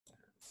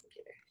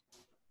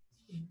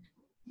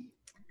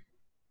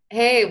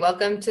Hey,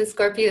 welcome to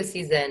Scorpio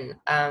season.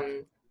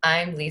 I'm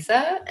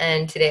Lisa,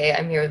 and today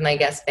I'm here with my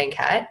guest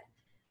venkat.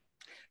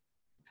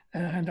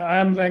 And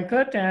I'm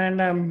Venkat,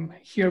 and I'm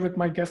here with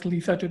my guest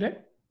Lisa today.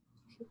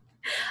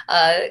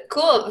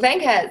 Cool,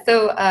 venkat.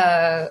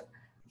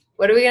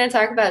 What are we going to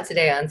talk about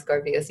today on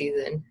Scorpio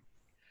season?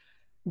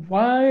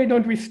 Why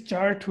don't we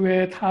start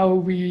with how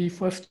we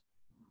first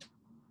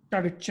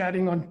started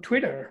chatting on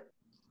Twitter?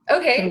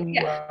 Okay, So,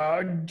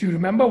 yeah. do you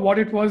remember what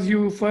it was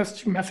you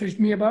first messaged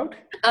me about?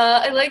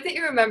 I like that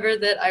you remember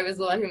that I was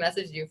the one who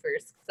messaged you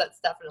first. 'Cause that's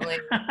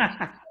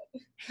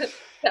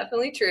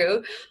definitely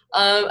true.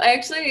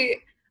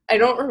 I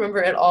don't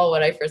remember at all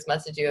what I first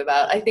messaged you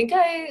about.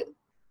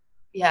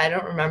 Yeah, I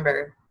don't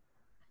remember.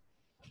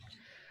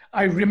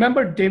 I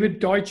remember David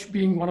Deutsch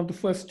being one of the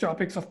first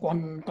topics of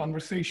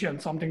conversation,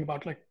 something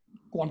about like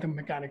quantum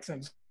mechanics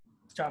and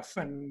stuff.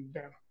 And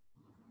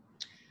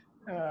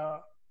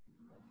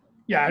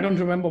yeah, I don't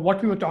remember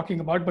what we were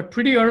talking about, but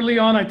pretty early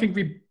on, I think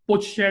we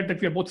both shared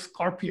that we are both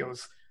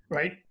Scorpios,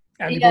 right?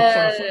 And we both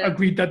sort of Yeah.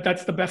 agreed that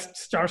that's the best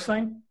star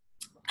sign.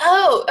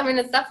 Oh, I mean,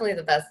 it's definitely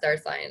the best star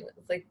sign.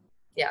 It's like,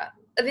 yeah.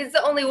 I mean, it's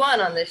the only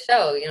one on this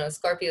show,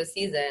 Scorpio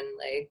season.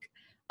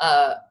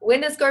 When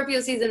does Scorpio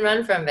season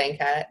run from,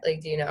 Venkat? Like,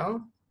 do you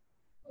know?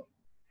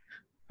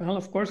 Well,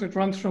 of course, it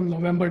runs from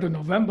November to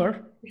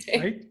November,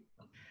 right?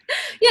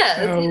 Yeah.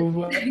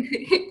 So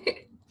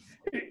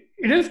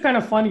it is kind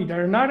of funny.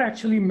 There are not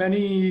actually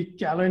many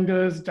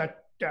calendars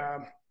that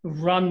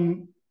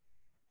run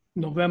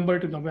November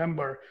to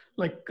November.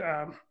 Like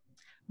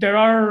there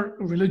are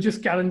religious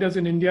calendars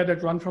in India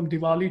that run from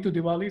Diwali to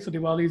Diwali. So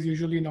Diwali is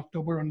usually in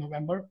October or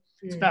November.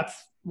 So Hmm.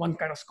 that's one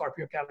kind of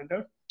Scorpio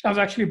calendar. I was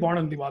actually born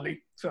on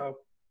Diwali, so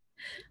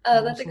Oh,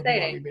 I'm that's also a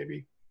exciting. Diwali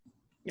baby.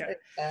 Yeah.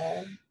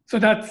 Uh, So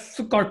that's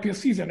Scorpio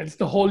season. It's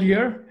the whole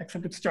year,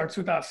 except it starts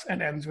with us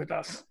and ends with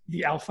us,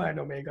 the Alpha and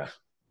Omega.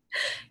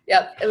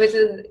 yep. Which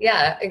is,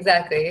 yeah,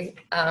 exactly.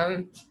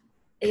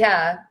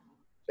 Yeah,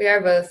 we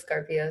are both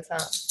Scorpios, huh?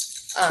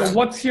 So,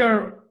 what's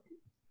your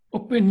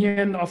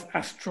opinion of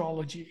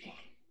astrology?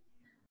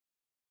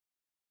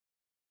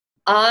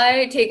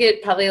 I take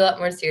it probably a lot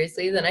more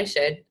seriously than I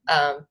should.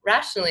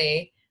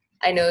 Rationally,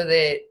 I know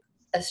that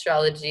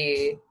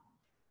astrology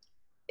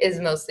is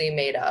mostly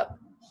made up,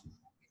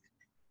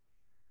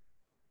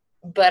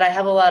 but I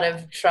have a lot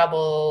of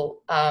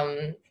trouble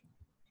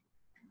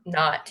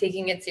not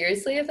taking it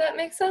seriously, if that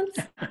makes sense.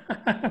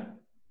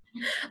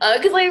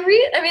 Because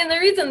I mean, the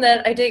reason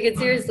that I take it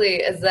seriously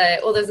is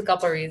that, well, there's a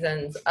couple of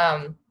reasons.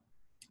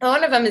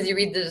 One of them is you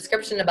read the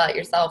description about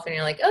yourself and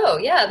you're like, oh,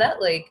 yeah,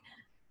 that like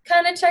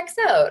kind of checks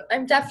out.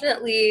 I'm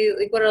definitely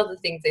like, what are all the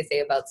things they say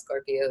about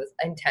Scorpios?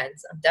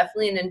 Intense. I'm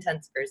definitely an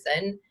intense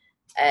person.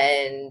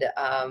 And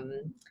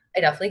I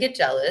definitely get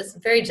jealous.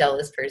 Very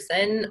jealous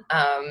person.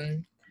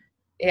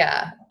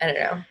 Yeah, I don't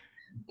know.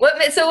 What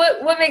makes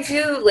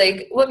you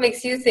like what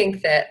makes you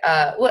think that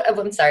what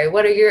I'm sorry,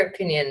 what are your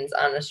opinions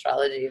on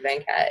astrology,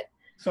 Venkat?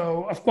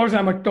 So, of course,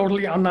 I'm a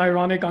totally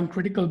unironic,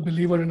 uncritical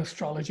believer in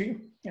astrology.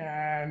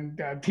 And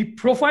the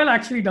profile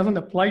actually doesn't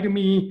apply to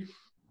me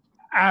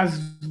as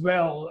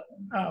well.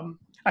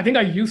 I think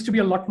I used to be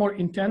a lot more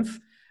intense,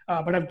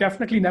 but I've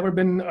definitely never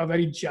been a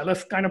very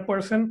jealous kind of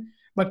person.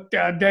 But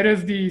there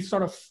is the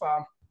sort of,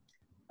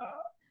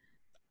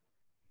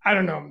 I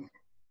don't know,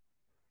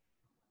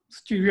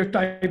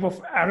 stereotype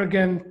of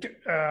arrogant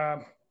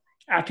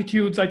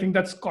attitudes. I think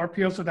that's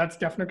Scorpio, so that's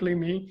definitely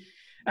me.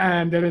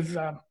 And there is,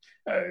 uh,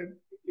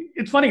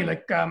 it's funny,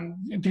 like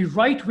the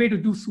right way to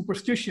do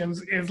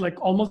superstitions is like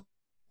almost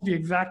the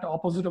exact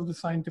opposite of the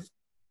scientific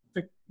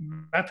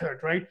method,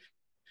 right?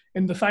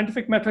 In the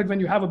scientific method, when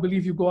you have a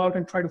belief, you go out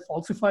and try to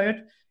falsify it.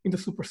 In the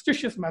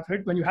superstitious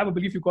method, when you have a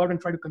belief, you go out and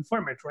try to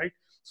confirm it, right?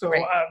 So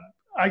Right.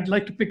 I'd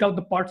like to pick out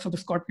the parts of the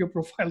Scorpio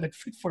profile that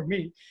fit for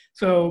me.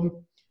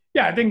 So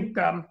yeah, I think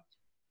a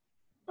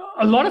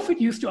lot of it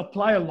used to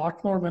apply a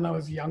lot more when I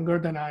was younger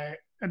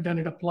than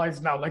it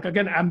applies now. Like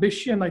again,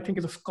 ambition I think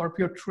is a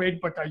Scorpio trait,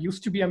 but I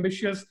used to be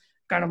ambitious,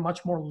 kind of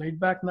much more laid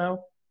back now.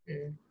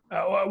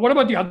 Mm. What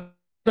about the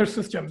other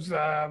systems?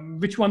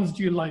 Which ones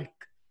do you like?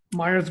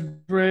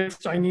 Myers-Briggs,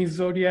 Chinese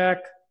zodiac.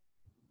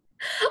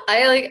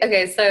 I like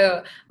okay,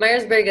 so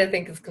Myers-Briggs I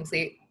think is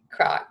complete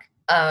crock.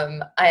 I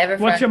have a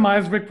What's friend your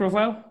Myers-Briggs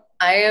profile?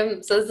 I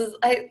am so this is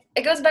I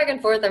it goes back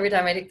and forth every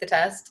time I take the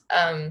test.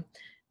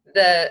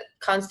 The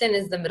constant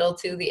is the middle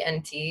two, the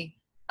NT.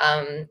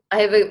 I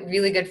have a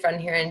really good friend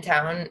here in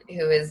town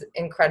who is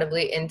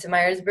incredibly into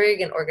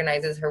Myers-Briggs and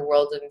organizes her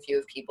world of view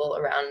of people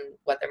around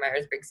what their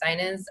Myers-Briggs sign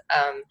is.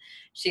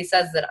 She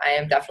says that I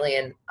am definitely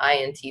an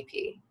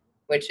INTP,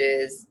 which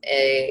is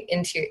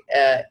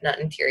not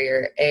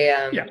interior,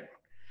 Yeah,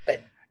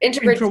 but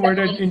introvert,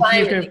 introverted, sanguine,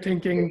 climate intuitive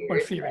thinking, interior.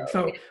 perceiving.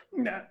 So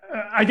So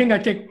I think I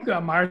take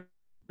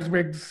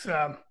Myers-Briggs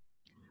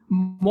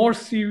more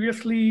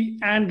seriously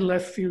and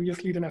less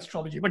seriously than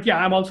astrology. But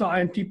yeah, I'm also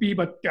INTP.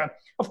 But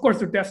of course,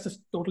 the test is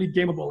totally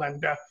gameable.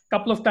 And a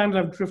couple of times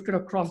I've drifted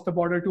across the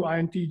border to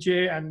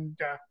INTJ and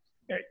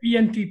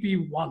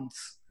ENTP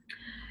once.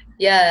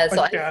 yeah,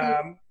 so I But see.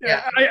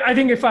 Yeah. I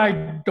think if I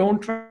don't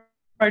try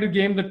to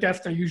game the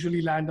test, I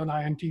usually land on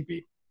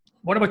INTP.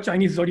 What about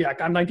Chinese zodiac?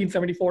 I'm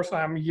 1974, so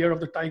I'm year of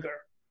the tiger.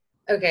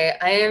 Okay,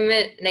 I am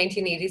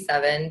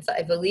 1987, so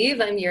I believe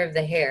I'm year of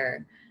the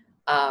hare.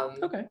 Um,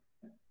 Okay.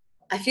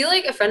 I feel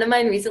like a friend of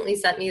mine recently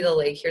sent me the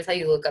like, here's how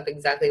you look up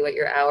exactly what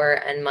your hour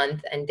and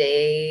month and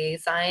day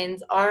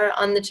signs are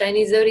on the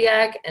Chinese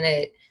zodiac, and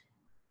it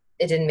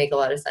didn't make a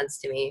lot of sense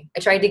to me. I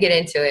tried to get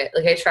into it.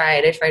 Like I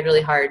tried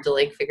really hard to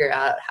like figure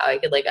out how I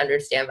could like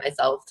understand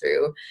myself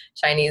through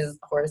Chinese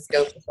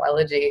horoscope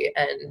astrology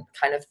and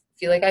kind of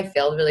feel like I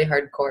failed really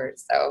hardcore.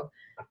 So,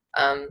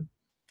 um,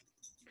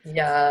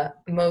 yeah,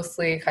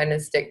 mostly kind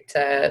of stick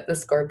to the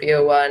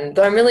Scorpio one.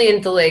 Though I'm really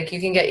into like you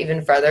can get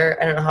even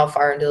further. I don't know how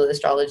far into the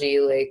astrology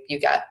like you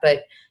got,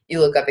 but you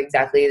look up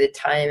exactly the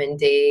time and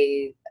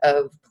day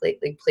of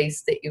like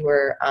place that you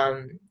were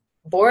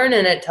born,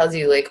 and it tells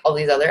you like all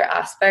these other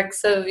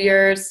aspects of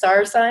your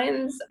star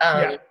signs.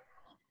 Yeah.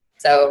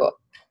 So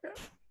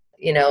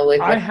you know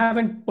like I what.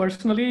 haven't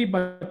personally,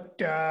 but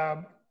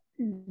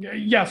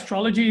yeah,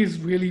 astrology is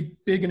really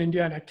big in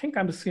India, and I think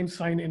I'm the same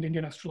sign in the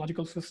Indian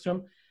astrological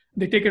system.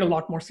 They take it a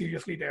lot more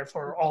seriously there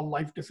for all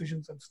life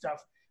decisions and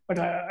stuff. But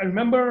I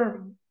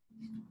remember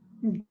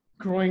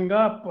growing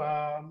up,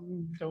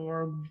 there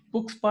were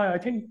books by I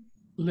think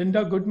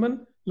Linda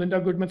Goodman.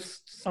 Linda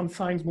Goodman's Sun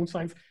Signs, Moon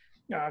Signs.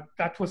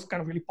 That was kind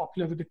of really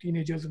popular with the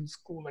teenagers in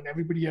school, and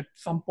everybody at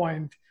some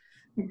point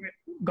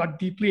got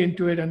deeply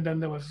into it. And then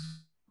there was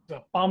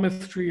the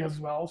palmistry as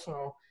well.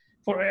 So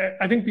for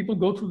I think people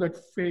go through that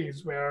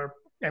phase where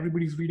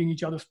everybody's reading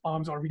each other's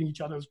palms or reading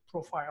each other's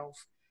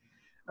profiles.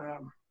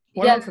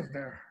 What Yeah, else is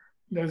there?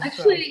 There's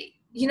actually,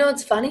 you know,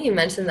 it's funny you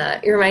mentioned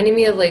that. You're reminding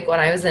me of like when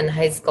I was in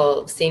high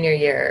school, senior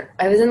year.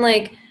 I was in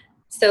like,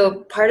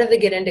 so part of the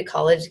get into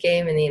college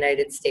game in the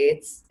United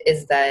States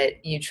is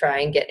that you try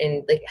and get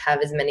in, like,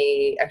 have as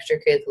many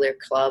extracurricular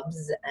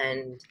clubs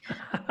and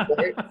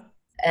sports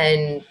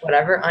and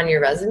whatever on your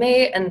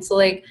resume. And so,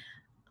 like,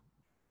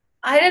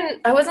 I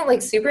wasn't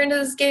like super into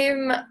this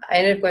game. I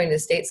ended up going to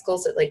state school,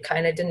 so it like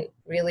kind of didn't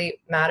really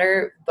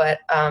matter. But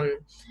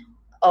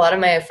a lot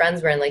of my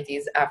friends were in like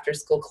these after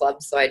school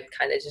clubs, so I'd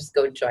kind of just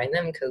go join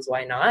them because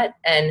why not?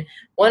 And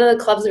one of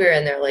the clubs we were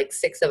in, there were like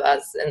six of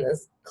us in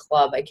this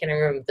club. I can't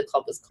remember what the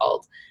club was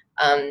called.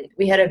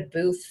 We had a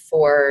booth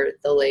for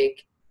the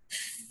like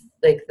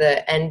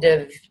the end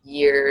of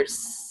year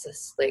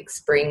like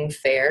spring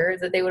fair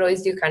that they would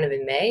always do kind of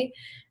in May,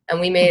 and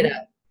we made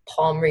a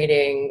palm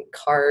reading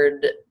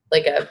card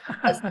like a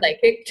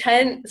psychic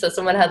tent. So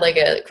someone had like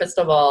a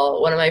crystal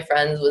ball. One of my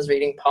friends was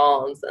reading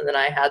palms, and then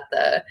I had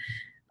the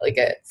like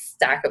a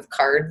stack of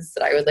cards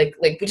that I would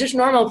like just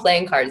normal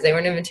playing cards. They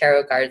weren't even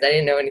tarot cards. I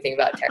didn't know anything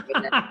about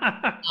tarot.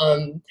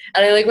 And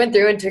I like went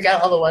through and took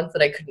out all the ones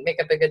that I couldn't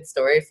make up a good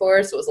story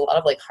for. So it was a lot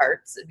of like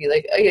hearts. It'd be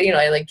like, you know,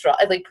 I'd like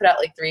put out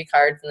like three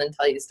cards and then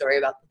tell you a story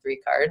about the three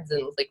cards.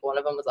 And like one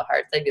of them was a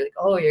heart. I'd be like,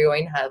 oh, you're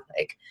going to have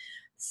like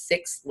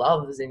 6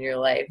 loves in your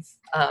life.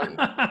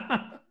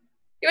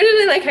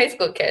 Usually like high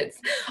school kids.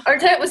 Our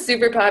tent was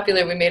super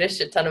popular. We made a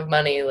shit ton of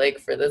money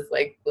like for this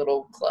like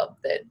little club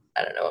that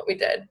I don't know what we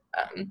did.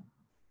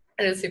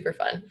 It was super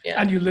fun. Yeah.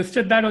 And you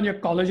listed that on your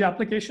college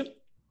application?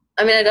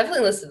 I mean, I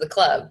definitely listed the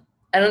club.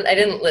 I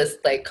didn't list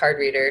like card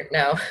reader.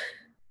 No.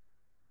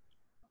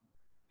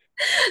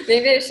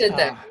 Maybe I should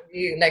though.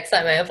 Maybe next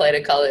time I apply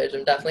to college,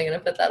 I'm definitely going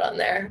to put that on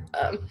there.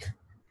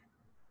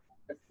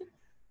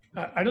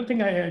 I don't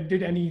think I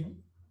did any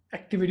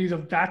activities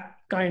of that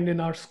kind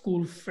in our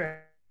school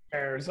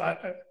fairs.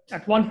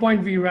 At one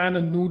point, we ran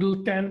a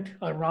noodle tent,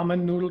 a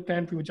ramen noodle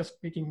tent. We were just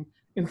making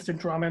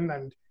instant ramen,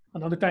 and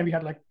another time we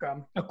had like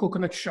a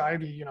coconut shy,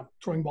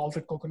 throwing balls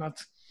at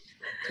coconuts.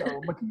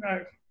 So, but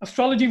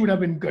astrology would have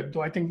been good,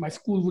 though I think my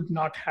school would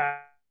not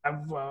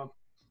have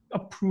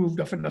approved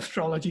of an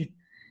astrology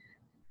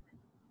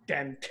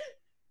tent.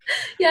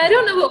 Yeah, I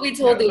don't know what we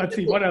told the. Let's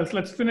see what else.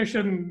 Let's finish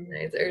in.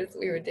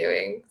 We were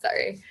doing.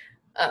 Sorry.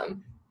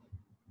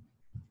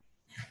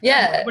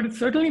 Yeah, but it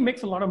certainly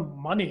makes a lot of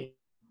money.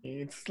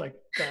 It's like,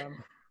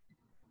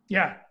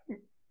 yeah.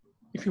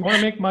 If you want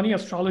to make money,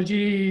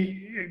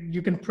 astrology,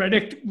 you can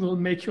predict will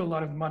make you a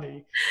lot of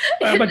money.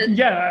 But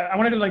yeah, I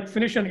wanted to like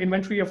finish an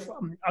inventory of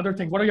other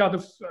things. What are your other,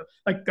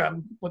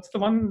 what's the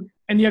one?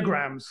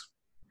 Enneagrams,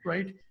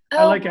 right? Oh,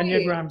 I like right.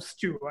 Enneagrams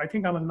too. I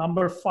think I'm a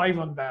number 5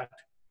 on that.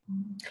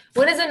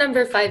 What does a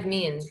number 5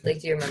 mean?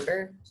 Like, do you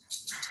remember?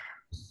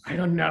 I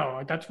don't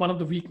know. That's one of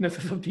the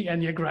weaknesses of the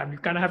Enneagram. You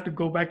kind of have to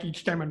go back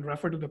each time and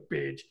refer to the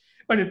page.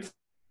 But it's,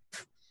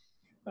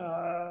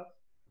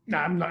 no,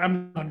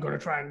 I'm not going to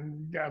try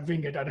and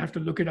wing it. I'd have to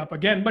look it up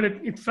again. But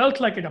it felt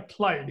like it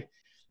applied.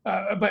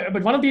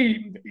 But one of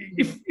the,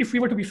 if we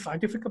were to be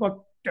scientific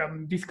about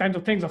these kinds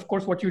of things, of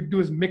course, what you do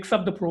is mix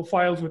up the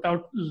profiles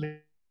without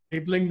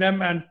labeling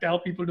them and tell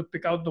people to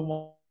pick out the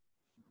one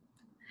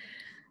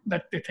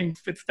that they think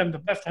fits them the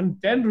best, and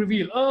then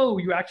reveal, oh,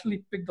 you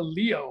actually picked the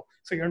Leo,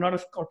 so you're not a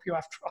Scorpio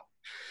after all.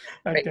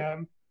 But,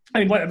 right. I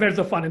mean, where's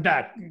the fun in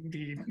that?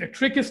 The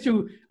trick is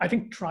to, I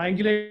think,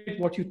 triangulate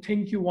what you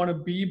think you want to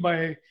be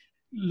by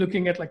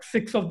looking at like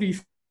 6 of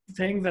these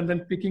things and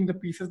then picking the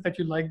pieces that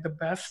you like the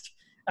best.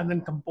 and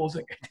then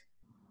composing it,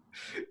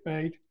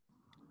 right?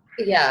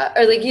 Yeah,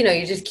 or like,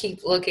 you just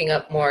keep looking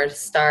up more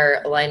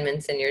star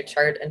alignments in your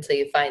chart until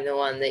you find the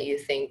one that you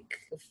think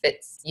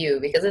fits you,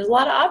 because there's a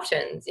lot of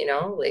options,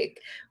 like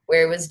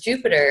where was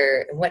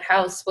Jupiter, what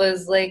house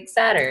was like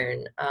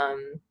Saturn.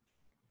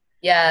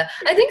 Yeah,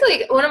 I think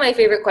like one of my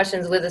favorite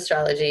questions with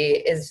astrology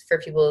is for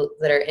people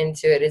that are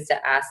into it is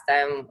to ask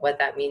them what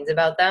that means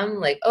about them.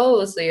 Like,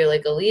 oh, so you're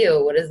like a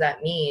Leo, what does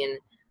that mean?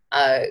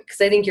 Because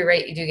I think you're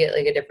right, you do get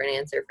like a different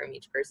answer from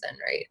each person,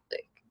 right?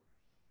 Like,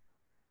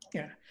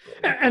 Yeah.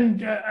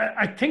 And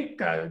I think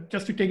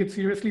just to take it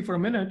seriously for a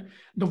minute,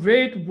 the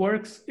way it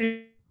works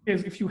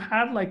is if you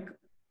have like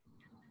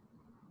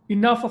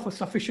enough of a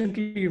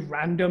sufficiently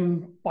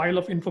random pile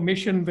of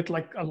information with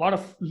like a lot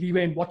of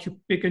leeway in what you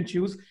pick and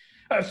choose.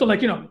 So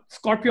like,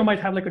 Scorpio might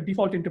have like a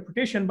default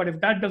interpretation, but if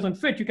that doesn't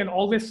fit, you can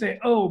always say,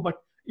 oh, but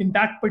in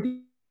that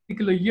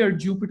particular year,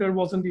 Jupiter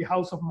was in the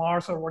house of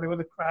Mars or whatever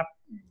the crap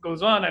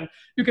goes on. And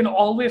you can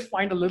always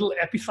find a little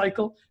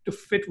epicycle to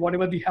fit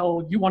whatever the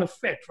hell you want to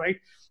fit, right?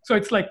 So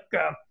it's like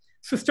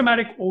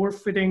systematic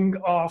overfitting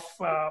of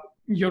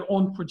your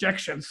own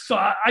projections. So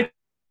I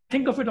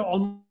think of it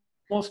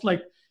almost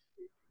like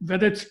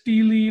whether it's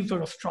tea leaves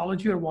or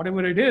astrology or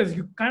whatever it is,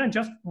 you kind of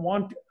just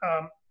want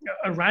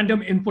a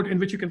random input in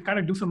which you can kind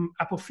of do some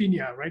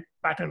apophenia, right?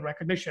 Pattern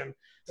recognition.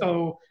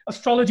 So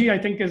astrology, I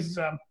think, is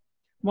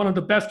one of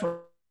the best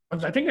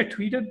ones. I think I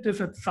tweeted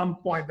this at some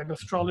point that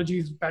astrology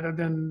is better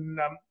than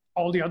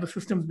all the other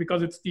systems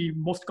because it's the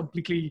most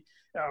completely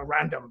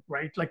random,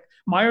 right? Like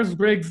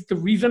Myers-Briggs, the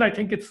reason I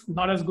think it's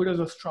not as good as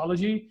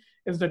astrology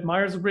is that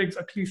Myers-Briggs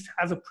at least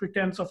has a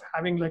pretense of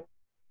having like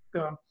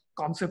a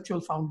conceptual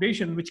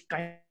foundation, which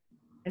kind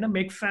of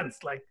makes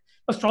sense. Like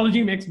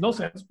astrology makes no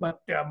sense,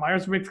 but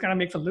Myers-Briggs kind of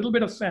makes a little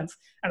bit of sense,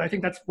 and I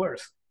think that's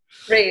worse.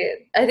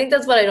 right. I think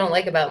that's what I don't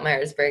like about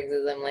Myers-Briggs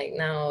is I'm like,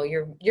 no,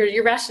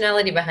 your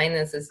rationality behind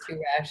this is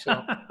too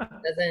rational.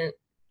 It doesn't.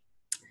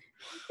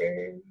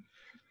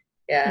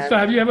 Yeah. So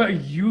have you ever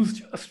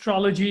used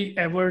astrology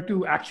ever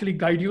to actually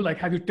guide you? Like,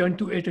 have you turned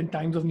to it in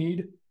times of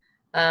need?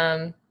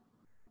 Um.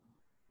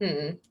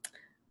 Hmm.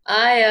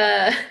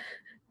 I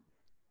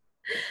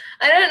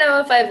I don't know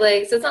if I've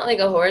like, so it's not like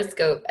a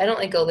horoscope. I don't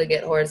like go look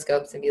at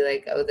horoscopes and be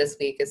like, oh, this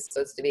week is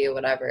supposed to be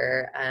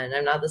whatever. And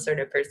I'm not the sort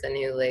of person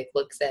who like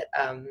looks at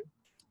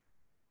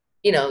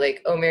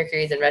like, oh,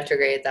 Mercury's in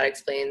retrograde. That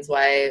explains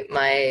why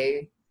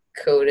my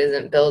code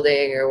isn't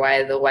building or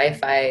why the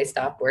Wi-Fi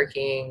stopped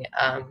working.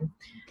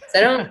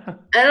 So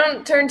I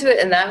don't turn to it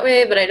in that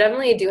way, but I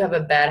definitely do have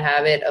a bad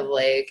habit of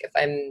like,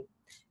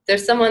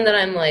 there's someone that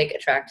I'm like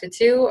attracted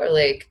to or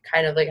like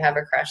kind of like have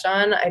a crush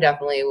on, I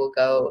definitely will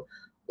go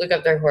look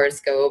up their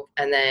horoscope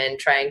and then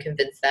try and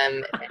convince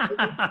them. If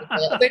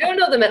I don't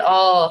know them at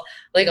all,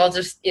 like I'll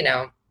just,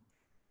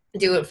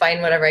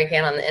 find whatever I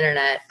can on the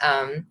internet.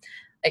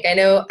 Like I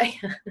know, I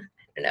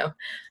don't know.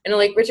 I know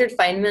like Richard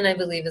Feynman, I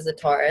believe, is a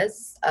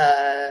Taurus.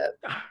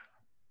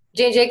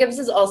 Jane Jacobs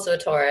is also a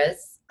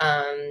Taurus.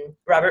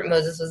 Robert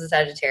Moses was a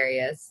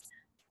Sagittarius.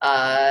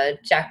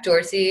 Jack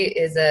Dorsey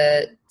is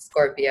a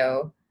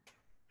Scorpio.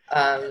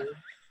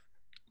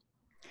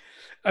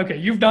 Okay,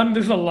 you've done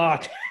this a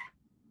lot.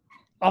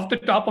 Off the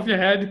top of your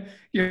head,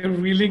 you're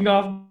reeling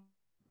off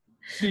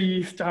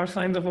the star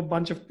signs of a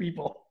bunch of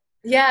people.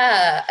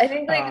 Yeah, I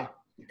think like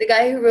the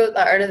guy who wrote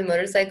The Art of the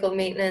Motorcycle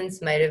Maintenance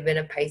might have been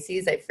a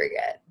Pisces. I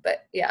forget,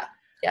 but yeah.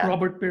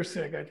 Robert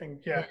Pirsig, I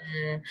think. Yeah.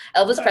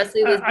 Elvis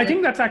Presley was. I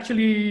think that's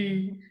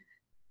actually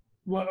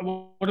what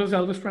was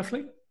Elvis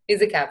Presley?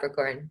 He's a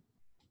Capricorn.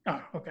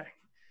 Oh, okay.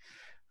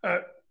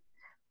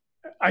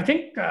 I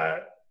think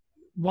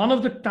one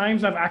of the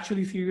times I've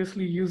actually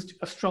seriously used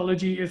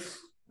astrology is,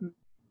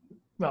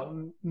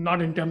 well,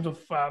 not in terms of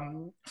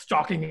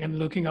stalking and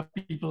looking up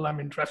people I'm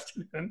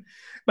interested in,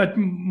 but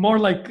more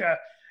like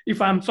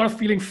if I'm sort of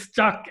feeling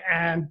stuck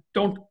and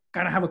don't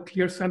kind of have a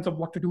clear sense of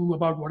what to do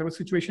about whatever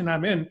situation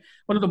I'm in,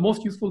 one of the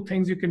most useful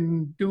things you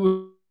can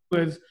do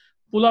is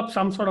pull up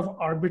some sort of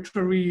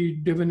arbitrary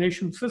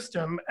divination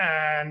system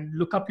and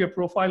look up your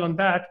profile on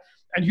that.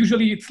 And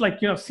usually it's like,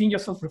 seeing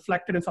yourself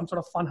reflected in some sort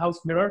of funhouse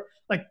mirror,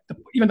 like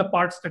even the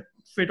parts that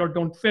fit or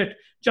don't fit,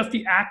 just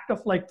the act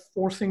of like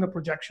forcing a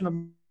projection of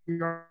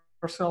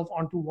yourself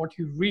onto what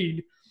you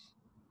read,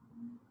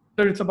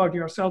 whether it's about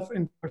yourself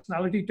in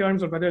personality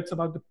terms or whether it's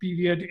about the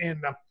period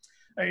in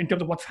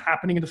terms of what's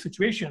happening in the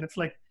situation.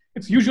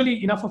 It's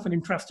usually enough of an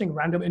interesting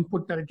random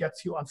input that it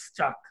gets you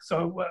unstuck.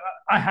 So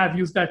I have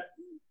used that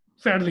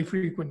fairly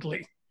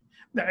frequently,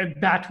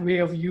 that way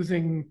of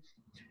using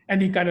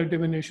any kind of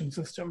divination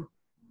system.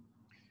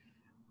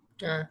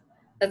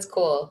 That's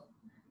cool.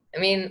 I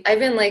mean, I've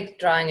been like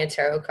drawing a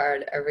tarot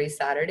card every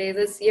Saturday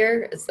this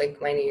year. It's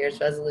like my New Year's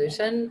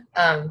resolution.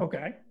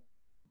 Okay.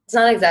 It's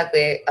not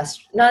exactly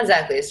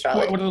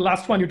astrology. What was the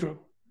last one you drew?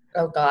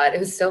 Oh God, it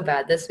was so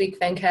bad this week,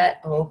 Venkat.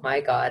 Oh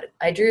my God,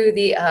 I drew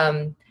the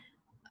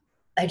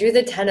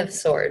 10 of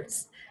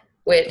Swords,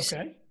 which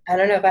I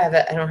don't know if I have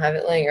it. I don't have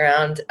it laying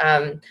around.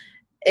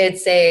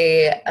 It's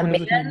a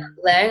man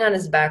laying on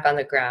his back on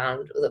the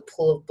ground with a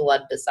pool of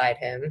blood beside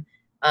him.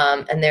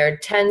 and there are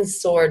 10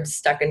 swords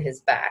stuck in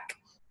his back.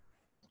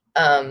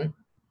 So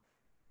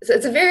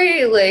it's a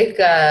very like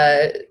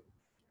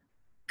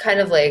kind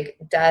of like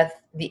death,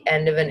 the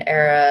end of an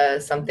era,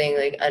 something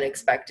like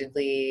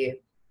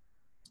unexpectedly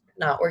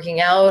not working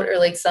out, or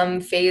like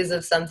some phase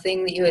of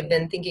something that you had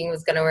been thinking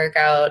was going to work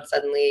out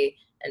suddenly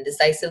and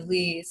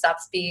decisively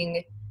stops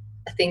being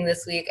a thing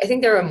this week. I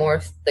think there were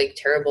more like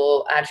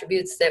terrible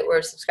attributes that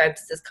were subscribed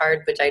to this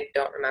card, which I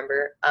don't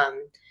remember.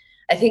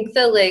 I think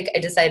that like I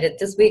decided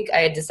this week I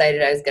had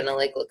decided I was gonna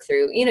like look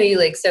through, you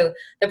like, so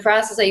the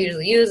process I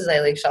usually use is I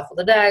like shuffle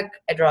the deck,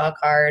 I draw a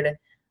card,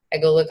 I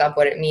go look up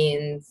what it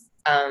means.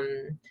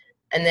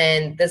 And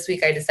then this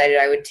week I decided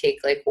I would take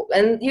like,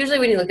 and usually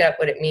when you look up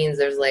what it means,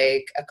 there's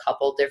like a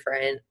couple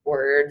different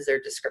words or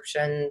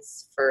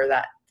descriptions for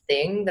that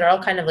thing. They're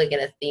all kind of like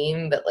in a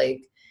theme, but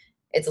like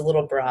it's a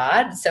little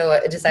broad. So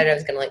I decided I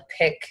was gonna like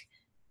pick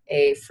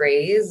a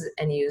phrase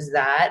and use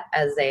that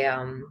as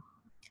a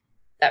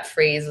that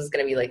phrase was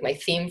gonna be like my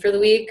theme for the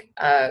week.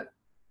 Kind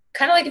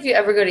of like if you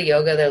ever go to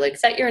yoga, they're like,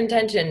 set your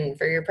intention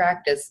for your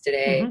practice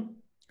today. Mm-hmm.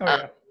 Oh,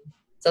 yeah.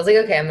 So I was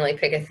like, okay, I'm gonna like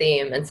pick a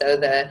theme. And so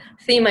the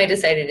theme I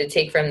decided to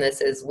take from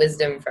this is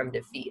wisdom from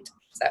defeat.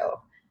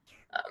 So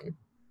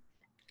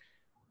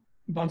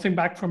bouncing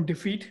back from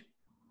defeat.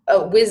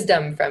 Oh,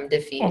 wisdom from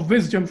defeat. Oh,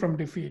 wisdom from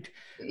defeat.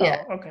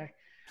 Yeah. Oh, okay.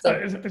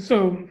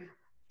 So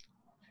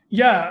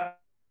yeah,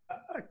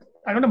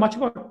 I don't know much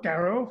about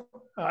tarot.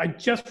 I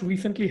just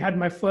recently had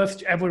my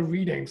first ever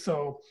reading.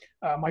 So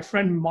my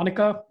friend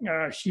Monica,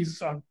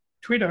 she's on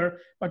Twitter,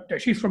 but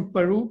she's from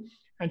Peru,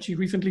 and she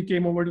recently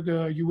came over to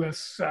the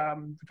US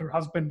with her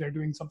husband. They're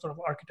doing some sort of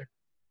architecture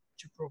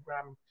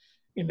program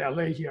in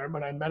LA here,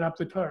 but I met up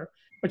with her.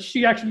 But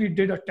she actually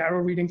did a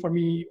tarot reading for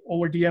me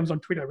over DMs on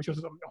Twitter, which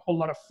was a whole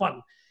lot of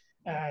fun.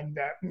 And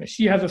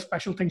she has a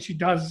special thing. She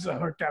does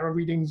her tarot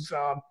readings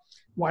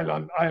while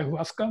on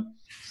ayahuasca.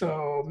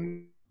 So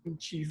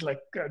she's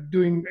like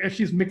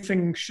she's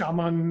mixing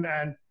shaman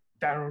and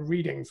tarot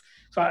readings.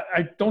 So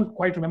I don't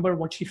quite remember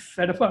what she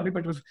said about it, but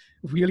it was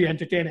really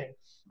entertaining.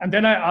 And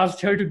then I asked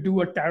her to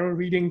do a tarot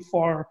reading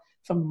for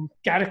some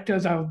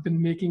characters I've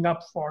been making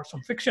up for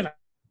some fiction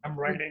I'm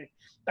writing.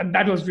 And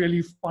that was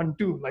really fun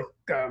too. Like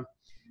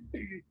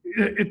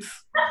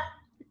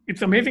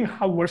it's amazing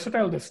how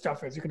versatile this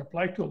stuff is. You can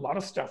apply it to a lot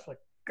of stuff, like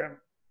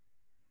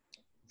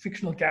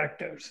fictional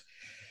characters.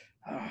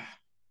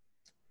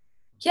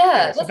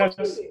 Yeah, so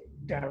that's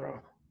tarot.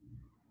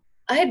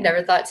 I had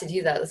never thought to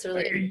do that. That's a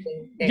really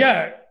interesting thing.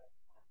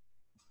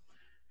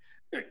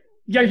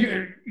 Yeah,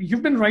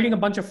 you've been writing a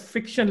bunch of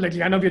fiction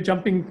lately. I know we're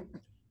jumping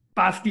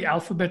past the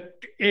alphabet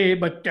A,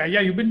 but yeah,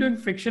 you've been doing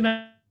fiction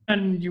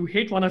and you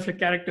hate one of your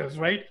characters,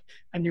 right?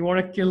 And you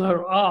want to kill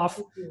her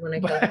off.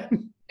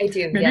 I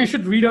do. Maybe you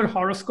should read her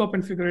horoscope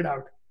and figure it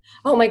out.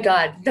 Oh my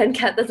God,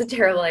 venkat, that's a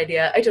terrible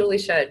idea. I totally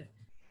should.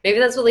 Maybe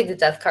that's what like the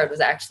death card was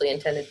actually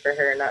intended for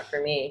her, not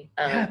for me.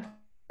 Yeah.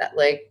 That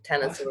like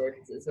 10 of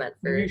swords is meant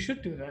for. You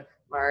should do that.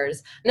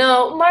 Mars.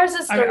 No, Mars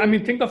is. I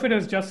mean, think of it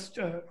as just.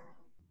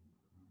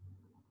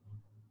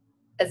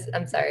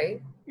 I'm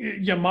sorry.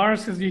 Yeah,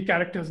 Mars is the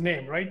character's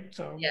name, right?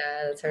 So.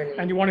 Yeah, that's her name.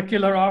 And you want to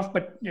kill her off,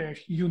 but yeah,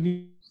 you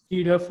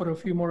need her for a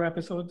few more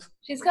episodes.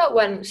 She's got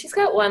one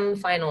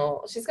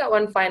final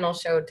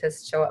show to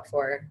show up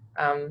for.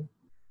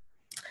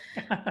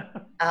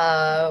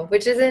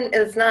 Which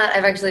it's not.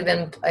 I've actually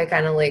been.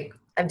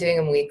 I'm doing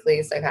them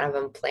weekly, so I kind of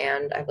have them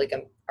planned. I have like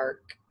an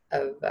arc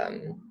of.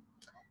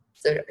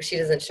 So she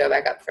doesn't show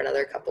back up for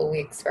another couple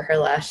weeks for her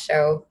last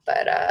show,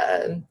 but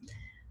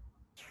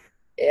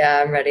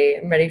yeah, I'm ready.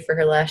 I'm ready for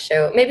her last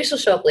show. Maybe she'll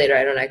show up later.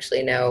 I don't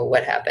actually know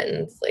what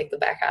happens like the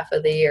back half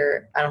of the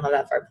year. I don't have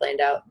that far planned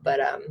out, but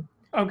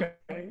okay.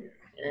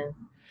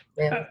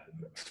 Yeah.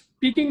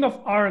 Speaking of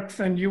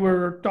arcs, and you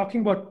were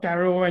talking about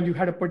tarot, and you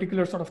had a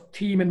particular sort of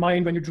theme in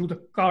mind when you drew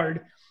the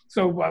card.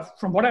 So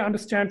from what I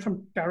understand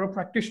from tarot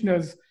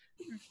practitioners,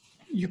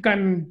 you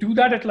can do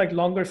that at like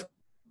longer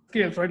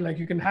scales, right? Like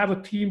you can have a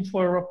theme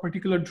for a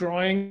particular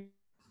drawing,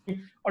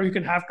 or you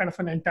can have kind of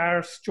an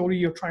entire story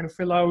you're trying to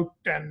fill out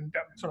and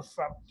sort of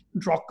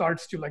draw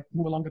cards to like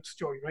move along with the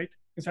story, right?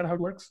 Is that how it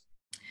works?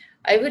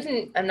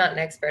 I'm not an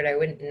expert. I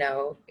wouldn't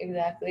know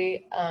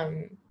exactly.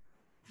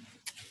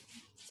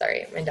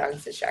 Sorry, my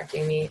dog's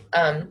distracting me.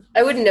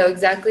 I wouldn't know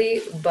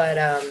exactly, but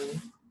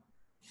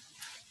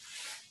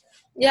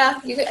yeah,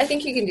 I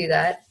think you can do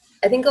that.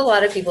 I think a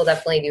lot of people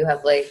definitely do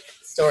have like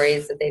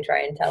stories that they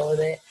try and tell with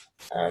it.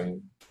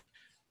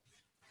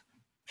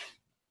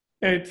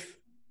 It's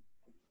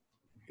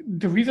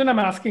the reason I'm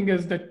asking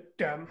is that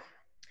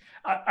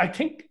I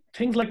think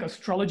things like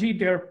astrology,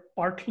 they're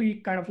partly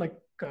kind of like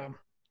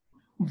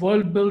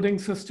world building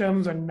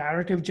systems and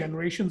narrative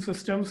generation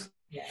systems.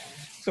 Yeah.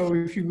 So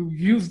if you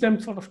use them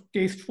sort of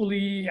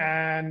tastefully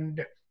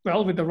and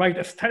well, with the right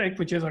aesthetic,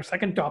 which is our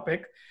second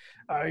topic,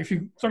 if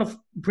you sort of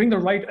bring the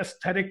right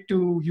aesthetic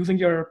to using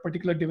your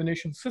particular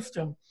divination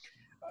system,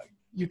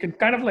 you can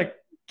kind of like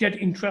get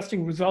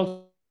interesting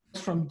results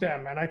from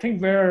them. And I think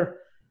where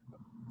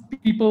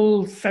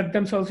people set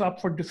themselves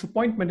up for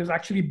disappointment is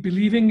actually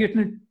believing in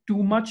it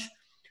too much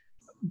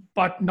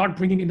but not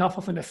bringing enough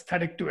of an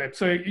aesthetic to it.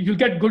 So you'll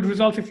get good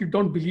results if you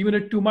don't believe in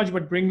it too much,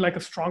 but bring like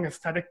a strong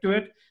aesthetic to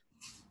it.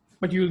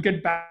 But you'll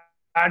get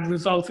bad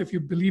results if you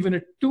believe in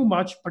it too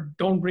much, but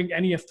don't bring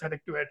any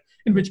aesthetic to it.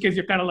 In which case,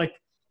 you're kind of like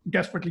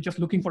desperately just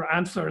looking for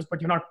answers, but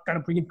you're not kind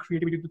of bringing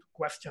creativity to the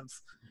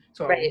questions.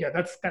 So Right. yeah,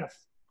 that's kind of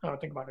how I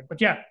think about it. But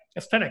yeah,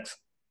 aesthetics.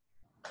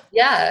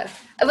 Yeah.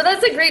 Well,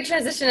 that's a great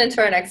transition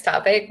into our next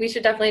topic. We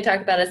should definitely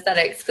talk about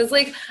aesthetics because,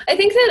 like, I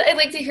think that I'd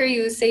like to hear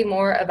you say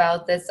more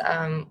about this,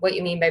 what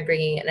you mean by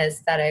bringing an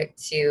aesthetic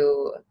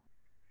to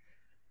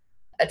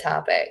a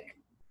topic.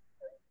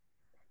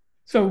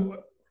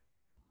 So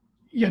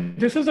yeah,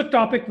 this is a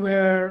topic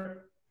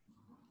where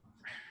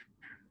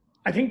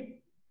I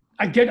think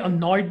I get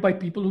annoyed by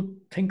people who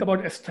think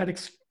about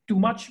aesthetics too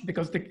much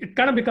because it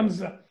kind of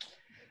becomes,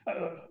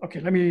 okay,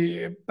 let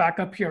me back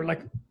up here.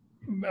 Like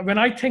when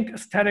I think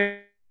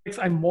aesthetics,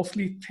 I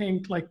mostly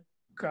think like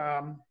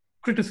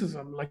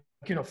criticism, like,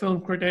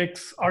 film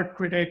critics, art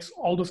critics,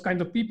 all those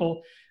kinds of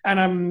people.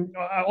 And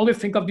I always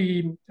think of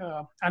the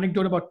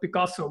anecdote about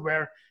Picasso,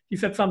 where he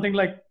said something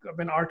like,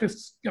 when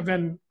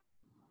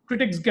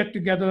critics get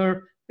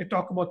together, they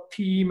talk about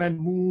theme and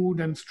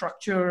mood and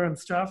structure and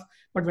stuff.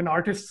 But when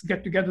artists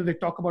get together, they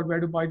talk about where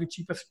to buy the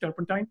cheapest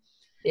turpentine.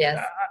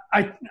 Yes.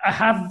 I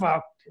have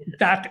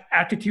that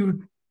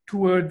attitude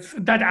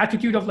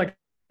of like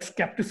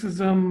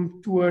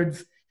skepticism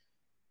towards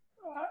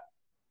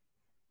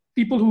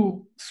people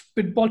who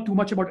spitball too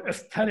much about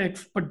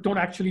aesthetics, but don't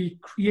actually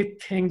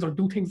create things or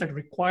do things that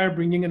require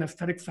bringing an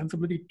aesthetic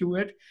sensibility to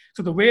it.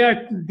 So the way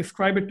I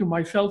describe it to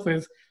myself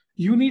is,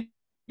 you need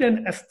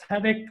an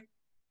aesthetic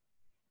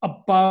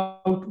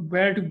about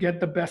where to get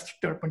the best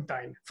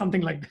turpentine,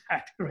 something like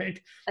that, right?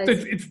 So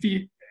it's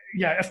the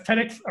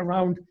aesthetics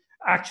around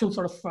actual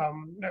sort of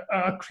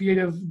a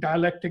creative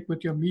dialectic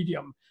with your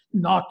medium,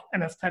 not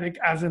an aesthetic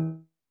as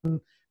in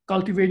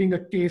cultivating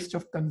a taste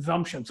of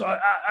consumption. So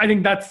I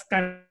think that's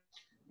kind of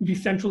the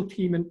central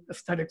theme in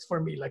aesthetics for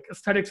me. Like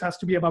aesthetics has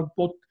to be about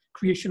both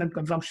creation and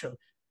consumption.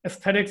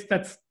 Aesthetics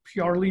that's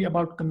purely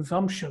about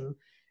consumption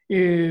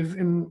is,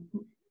 in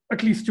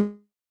at least to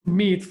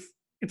me,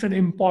 it's an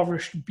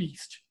impoverished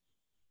beast.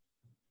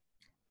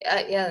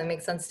 Yeah, that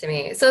makes sense to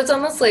me. So it's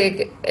almost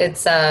like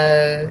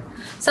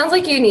sounds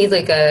like you need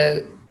like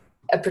a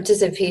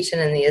participation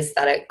in the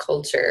aesthetic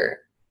culture.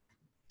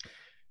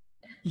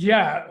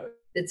 Yeah,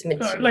 it's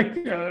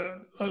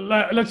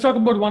let's talk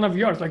about one of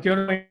yours. Like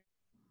you're a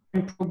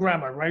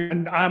programmer, right?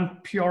 And I'm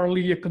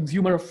purely a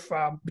consumer of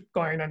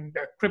Bitcoin and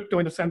crypto,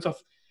 in the sense of,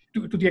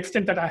 to the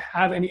extent that I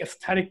have any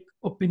aesthetic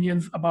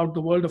opinions about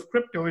the world of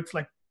crypto, it's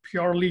like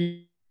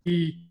purely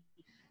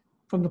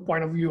from the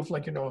point of view of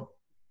like,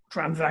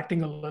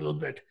 transacting a little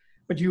bit.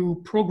 But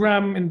you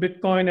program in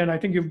Bitcoin, and I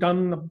think you've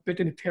done a bit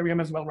in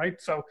Ethereum as well,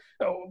 right? So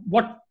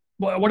what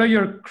are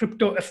your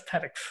crypto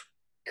aesthetics?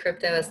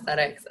 Crypto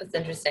aesthetics. That's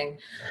interesting.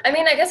 I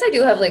mean, I guess I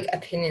do have like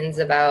opinions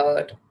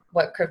about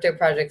what crypto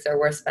projects are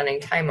worth spending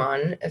time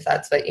on, if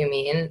that's what you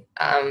mean.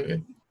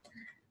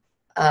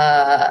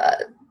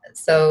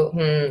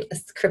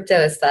 Crypto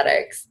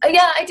aesthetics.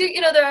 Yeah, I do.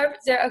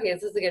 Okay,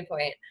 this is a good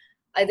point.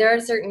 There are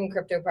certain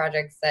crypto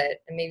projects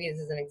that, and maybe this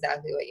isn't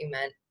exactly what you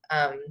meant,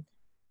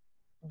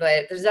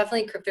 but there's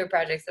definitely crypto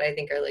projects that I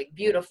think are like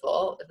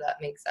beautiful, if that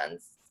makes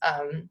sense.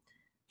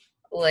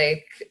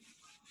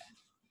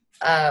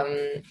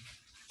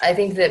 I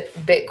think that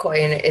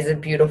Bitcoin is a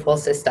beautiful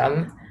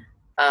system,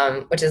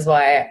 which is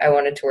why I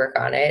wanted to work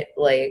on it.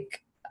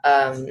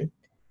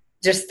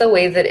 Just the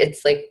way that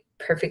it's like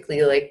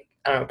perfectly, like,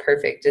 I don't know,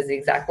 perfect is the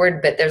exact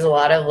word, but there's a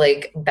lot of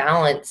like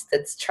balance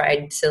that's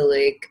tried to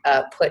like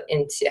put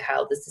into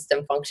how the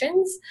system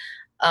functions,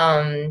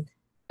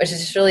 which is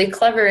just really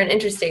clever and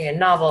interesting and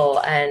novel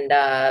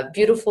and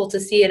beautiful to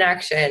see in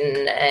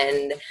action,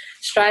 and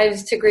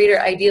strives to greater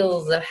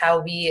ideals of how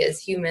we as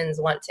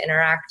humans want to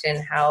interact,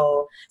 and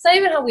how it's not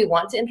even how we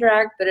want to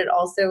interact, but it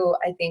also,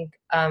 I think,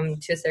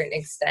 to a certain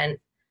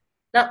extent,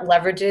 not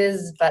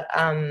leverages, but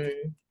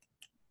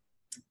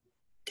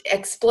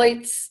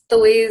exploits the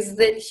ways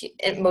that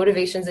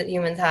motivations that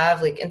humans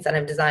have, like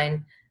incentive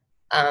design.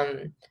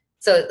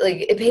 So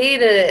like it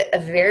paid a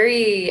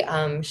very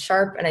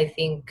sharp and I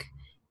think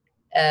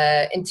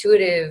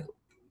intuitive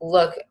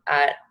look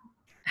at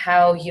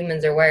how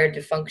humans are wired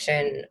to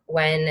function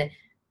when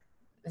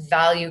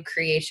value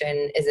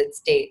creation is at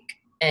stake,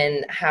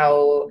 and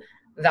how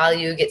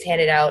value gets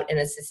handed out in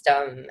a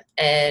system,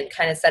 and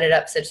kind of set it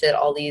up such that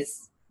all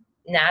these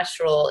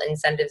natural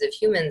incentives of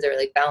humans are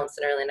like balanced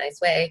in a really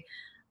nice way.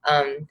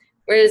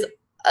 Whereas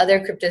other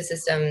crypto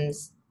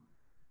systems,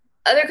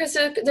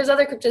 there's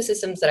other crypto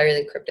systems that are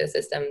really crypto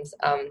systems.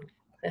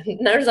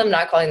 Notice I'm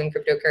not calling them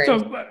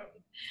cryptocurrency.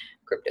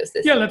 Crypto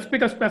systems. Yeah, let's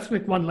pick a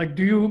specific one. Like,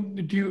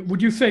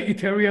 would you say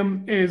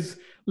Ethereum is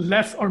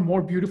less or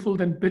more beautiful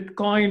than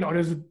Bitcoin, or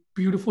is it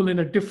beautiful in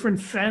a different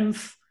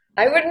sense?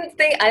 I don't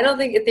think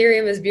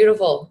Ethereum is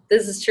beautiful.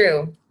 This is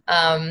true.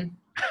 I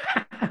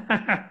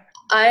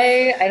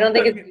don't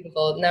think it's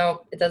beautiful.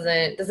 No, it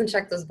doesn't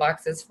check those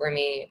boxes for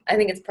me. I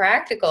think it's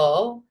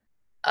practical.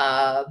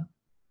 I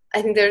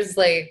think there's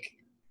like,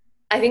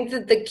 I think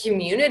that the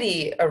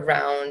community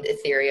around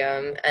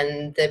Ethereum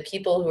and the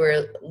people who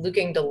are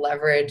looking to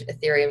leverage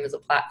Ethereum as a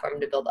platform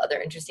to build other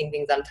interesting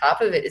things on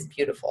top of it is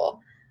beautiful.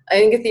 I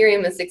think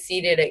Ethereum has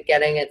succeeded at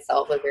getting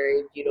itself a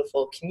very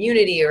beautiful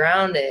community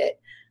around it.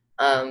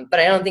 But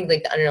I don't think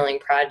like the underlying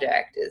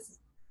project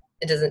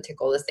it doesn't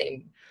tickle the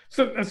same.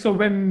 So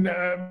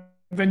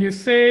when you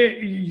say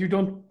you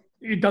don't,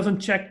 it doesn't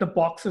check the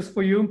boxes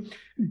for you,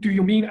 do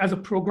you mean as a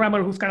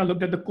programmer who's kind of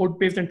looked at the code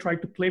base and tried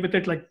to play with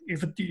it? Like,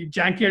 is it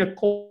janky at a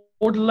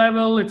code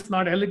level? It's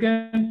not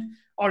elegant,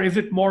 or is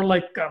it more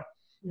like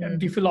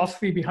the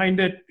philosophy behind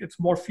it? It's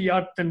more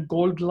fiat than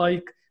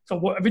gold-like. So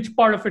which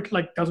part of it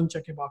like doesn't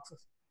check your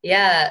boxes?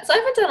 Yeah, so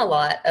I've done a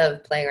lot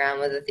of playing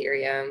around with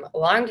Ethereum. A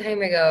long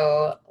time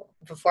ago,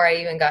 before I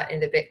even got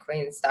into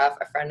Bitcoin stuff,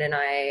 my friend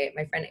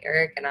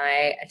Eric and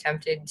I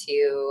attempted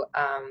to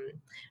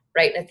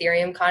write an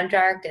Ethereum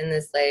contract in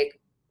this like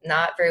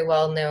not very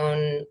well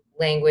known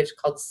language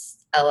called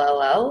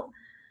LLL,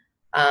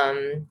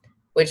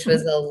 which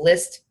was a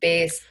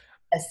list-based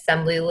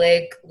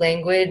assembly-like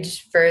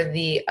language for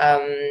the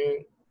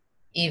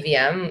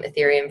EVM,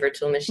 Ethereum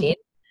Virtual Machine.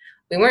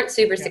 We weren't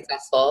super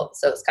successful,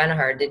 so it's kind of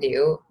hard to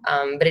do.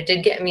 But it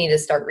did get me to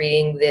start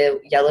reading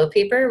the yellow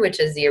paper, which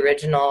is the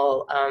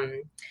original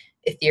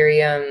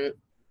Ethereum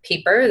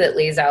paper that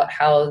lays out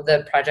how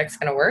the project's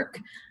going to work.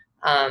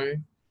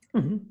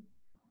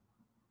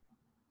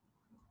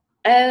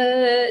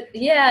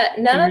 Yeah,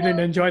 So you didn't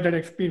enjoy that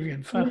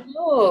experience, huh?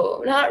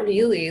 No, not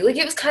really. Like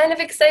it was kind of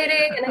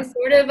exciting, and I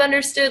sort of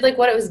understood like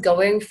what it was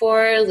going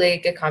for,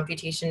 like a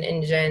computation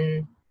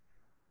engine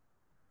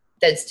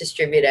that's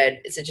distributed.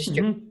 It's a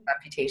distributed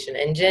computation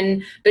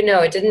engine. But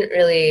no, it didn't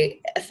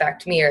really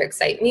affect me or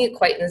excite me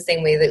quite in the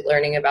same way that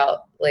learning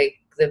about like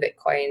the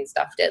Bitcoin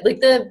stuff did.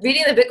 Like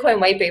reading the Bitcoin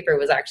white paper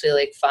was actually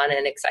like fun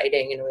and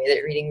exciting in a way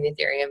that reading the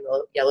Ethereum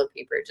yellow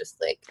paper just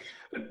like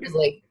was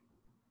like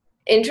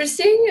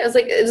interesting. It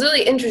was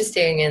really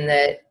interesting in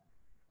that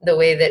the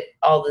way that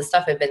all the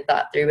stuff had been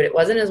thought through, but it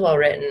wasn't as well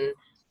written.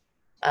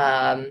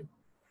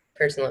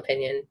 Personal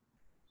opinion.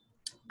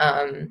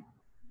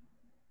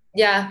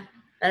 Yeah,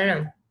 I don't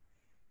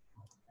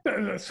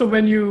know. So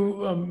when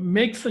you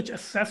make such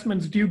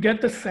assessments, do you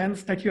get the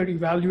sense that you're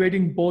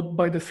evaluating both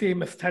by the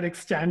same aesthetic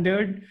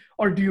standard,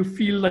 or do you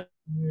feel like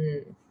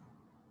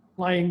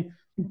applying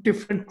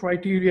different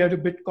criteria to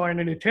Bitcoin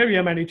and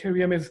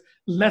Ethereum is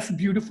less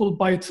beautiful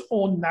by its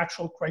own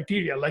natural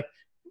criteria? Like,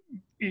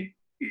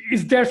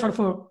 is there sort of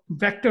a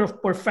vector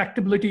of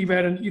perfectibility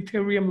where an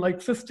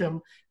Ethereum-like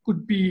system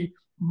could be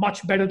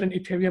much better than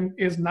Ethereum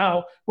is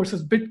now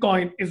versus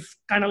Bitcoin is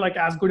kind of like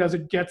as good as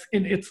it gets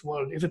in its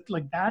world? Is it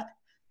like that?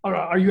 Or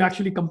are you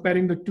actually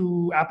comparing the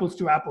two apples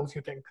to apples,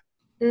 you think?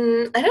 I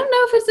don't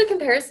know if it's a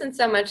comparison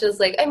so much as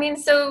like, I mean,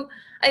 so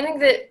I think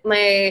that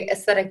my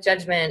aesthetic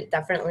judgment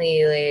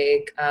definitely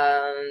like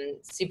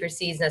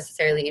supersedes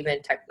necessarily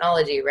even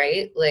technology,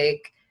 right?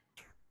 Like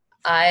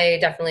I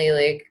definitely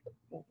like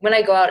when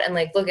I go out and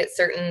like look at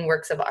certain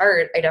works of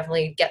art, I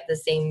definitely get the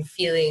same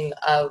feeling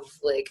of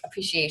like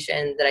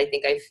appreciation that I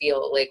think I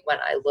feel like when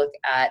I look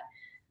at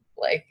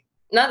like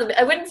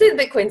I wouldn't say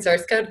the Bitcoin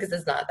source code because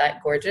it's not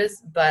that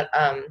gorgeous, but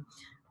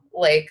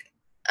like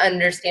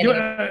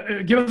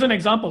understanding. Give us an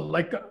example.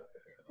 Like,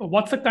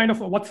 what's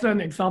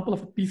an example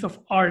of a piece of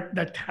art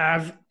that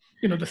has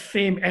the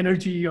same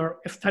energy or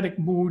aesthetic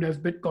mood as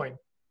Bitcoin?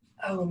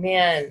 Oh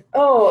man.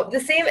 Oh, the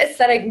same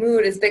aesthetic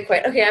mood as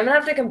Bitcoin. Okay, I'm gonna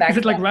have to come back. Is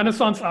it like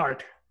Renaissance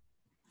art?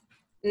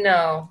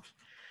 No.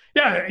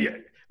 Yeah,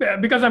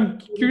 because I'm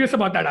curious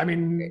about that. I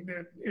mean,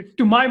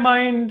 to my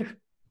mind,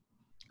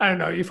 I don't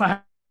know if I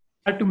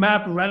had to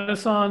map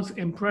Renaissance,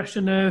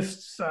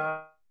 Impressionists,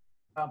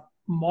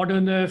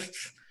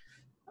 Modernists,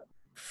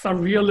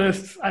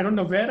 Surrealists. I don't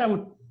know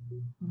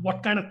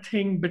what kind of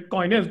thing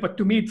Bitcoin is, but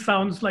to me, it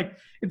sounds like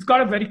it's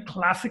got a very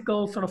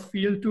classical sort of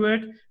feel to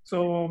it.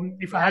 So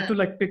if I had to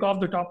like pick off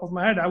the top of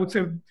my head, I would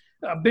say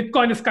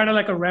Bitcoin is kind of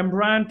like a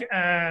Rembrandt,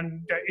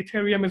 and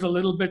Ethereum is a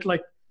little bit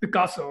like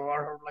Picasso,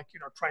 or like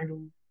trying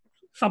to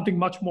something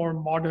much more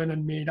modern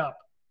and made up.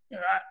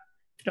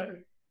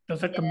 Does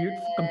that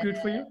compute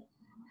for you?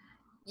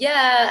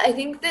 Yeah, I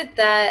think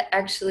that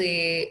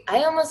actually,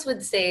 I almost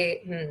would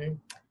say,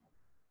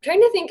 trying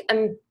to think,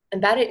 I'm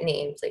bad at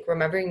names. Like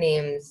remembering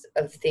names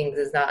of things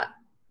is not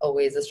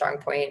always a strong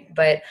point.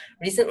 But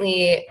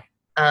recently,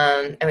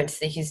 I went to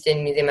the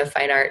Houston Museum of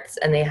Fine Arts,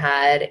 and they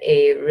had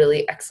a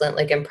really excellent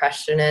like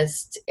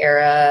Impressionist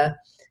era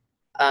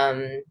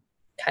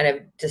kind of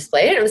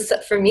display. And it was,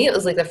 for me, it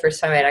was like the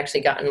first time I'd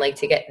actually gotten like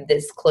to get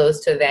this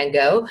close to Van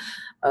Gogh.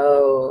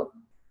 Oh,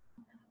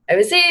 I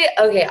would say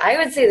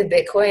the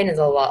Bitcoin is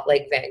a lot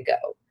like Van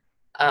Gogh.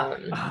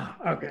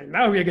 Okay,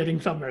 now we're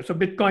getting somewhere. So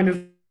Bitcoin is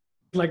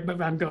like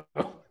Van Gogh.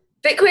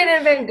 Bitcoin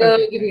and Van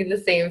Gogh give me the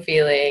same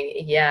feeling.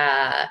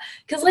 Yeah.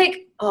 Because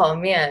like, oh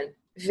man,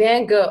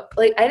 Van Gogh,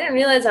 like I didn't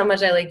realize how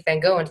much I liked Van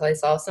Gogh until I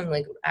saw some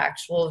like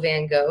actual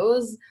Van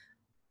Goghs.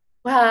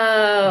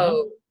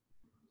 Wow.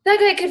 That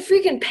guy could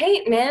freaking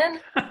paint,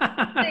 man.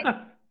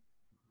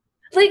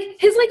 Like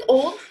his like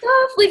old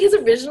stuff, like his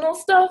original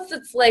stuff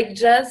that's like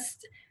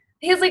just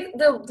he has like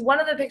one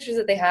of the pictures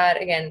that they had,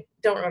 again,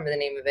 don't remember the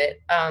name of it,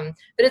 but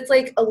it's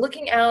like a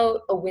looking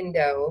out a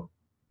window,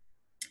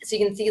 so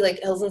you can see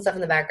like hills and stuff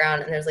in the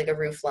background, and there's like a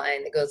roof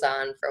line that goes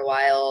on for a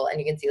while, and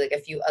you can see like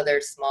a few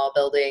other small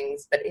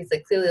buildings, but he's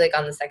like clearly like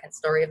on the second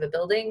story of a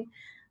building,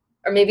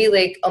 or maybe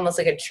like almost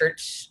like a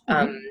church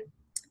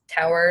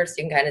tower, so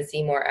you can kind of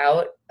see more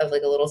out of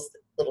like a little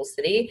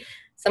city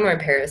somewhere in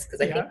Paris,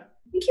 because I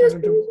think he was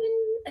Parisian.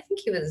 I think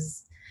he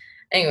was.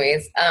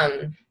 Anyways,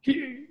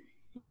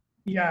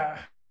 yeah,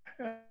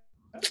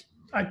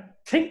 I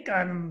think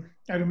I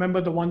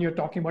remember the one you're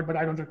talking about, but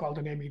I don't recall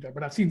the name either.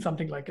 But I've seen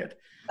something like it.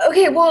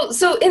 Okay, well,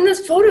 so in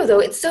this photo though,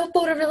 it's so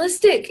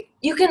photorealistic.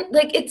 You can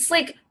like, it's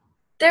like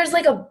there's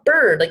like a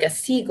bird, like a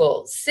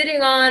seagull,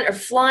 sitting on or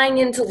flying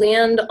in to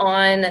land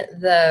on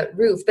the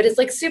roof, but it's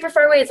like super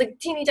far away. It's like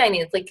teeny tiny.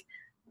 It's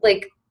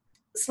like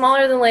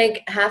smaller than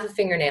like half a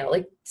fingernail,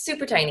 like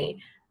super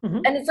tiny.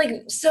 And it's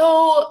like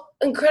so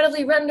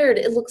incredibly rendered.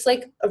 It looks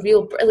like a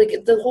real,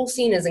 like the whole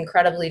scene is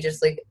incredibly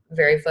just like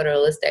very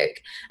photorealistic.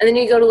 And then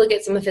you go to look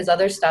at some of his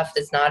other stuff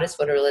that's not as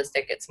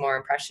photorealistic. It's more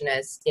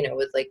impressionist, you know,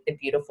 with like the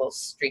beautiful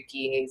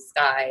streaky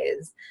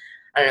skies.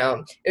 I don't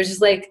know. It was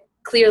just like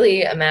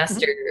clearly a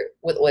master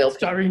with oil paint.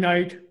 Starry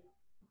Night.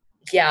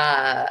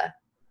 Yeah.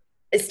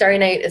 Starry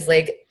Night is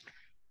like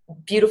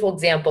beautiful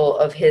example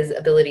of his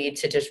ability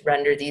to just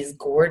render these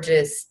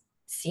gorgeous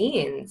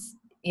scenes,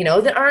 you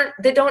know, that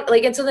don't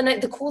like, and so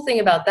the cool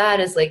thing about that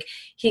is like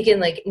he can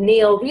like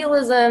nail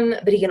realism,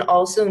 but he can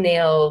also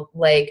nail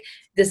like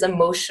this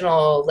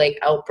emotional like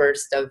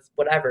outburst of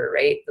whatever,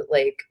 right?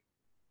 Like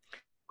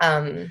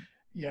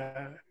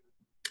yeah,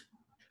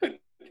 so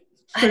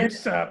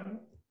it's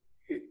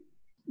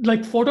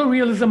like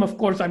photorealism, of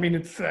course. I mean,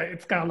 it's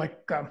kind of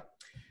like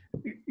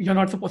you're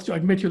not supposed to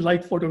admit you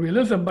like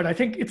photorealism, but I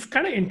think it's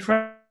kind of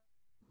interesting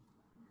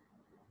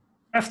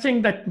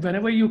that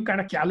whenever you kind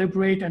of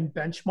calibrate and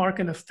benchmark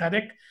an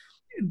aesthetic,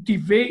 the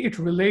way it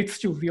relates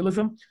to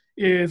realism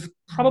is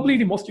probably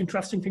the most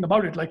interesting thing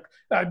about it. Like,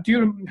 have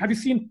you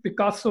seen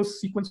Picasso's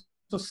sequence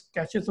of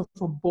sketches of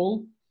a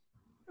bull?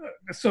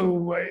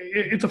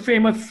 It's a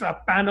famous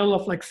panel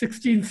of like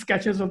 16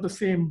 sketches of the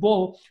same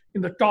bull.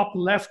 In the top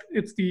left,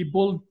 it's the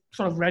bull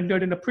sort of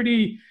rendered in a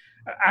pretty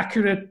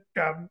accurate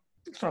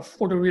sort of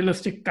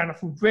photorealistic kind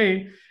of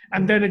way,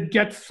 and then it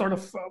gets sort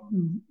of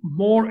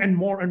more and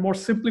more and more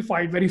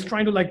simplified, where he's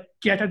trying to like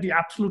get at the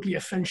absolutely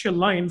essential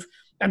lines,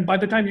 and by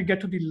the time you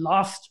get to the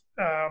last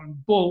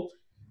bull,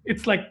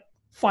 it's like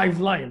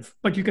 5 lines,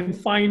 but you can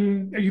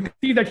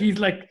see that he's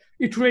like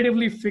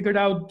iteratively figured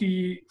out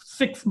the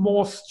 6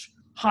 most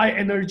high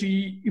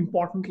energy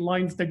important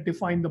lines that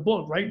define the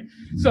bull, right?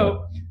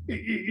 So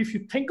if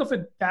you think of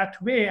it that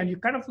way, and you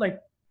kind of like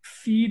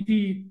see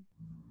the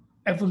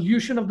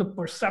evolution of the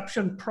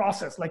perception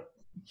process, like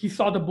he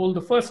saw the bull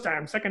the first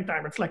time, second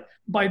time, it's like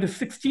by the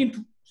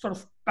 16th sort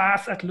of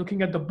pass at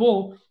looking at the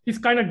bull, he's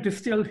kind of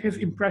distilled his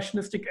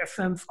impressionistic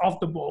essence of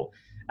the bull.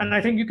 And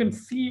I think you can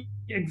see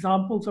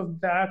examples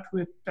of that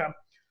with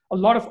a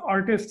lot of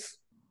artists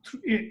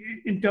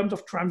in terms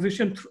of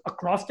transition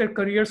across their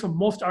career. So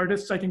most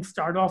artists, I think,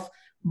 start off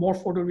more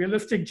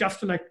photorealistic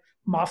just to like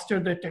master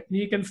their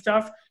technique and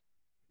stuff.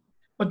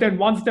 But then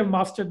once they've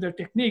mastered their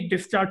technique, they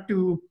start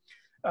to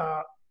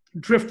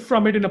drift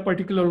from it in a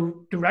particular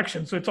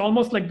direction. So it's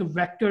almost like the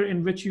vector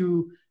in which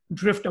you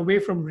drift away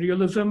from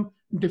realism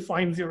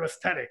defines your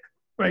aesthetic,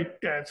 right?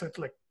 So it's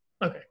like,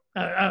 okay,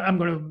 I'm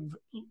going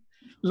to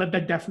let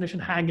that definition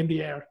hang in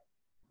the air.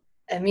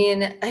 I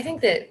mean, I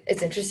think that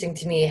it's interesting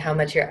to me how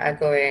much you're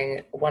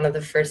echoing one of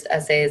the first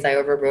essays I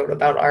ever wrote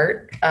about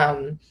art.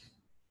 I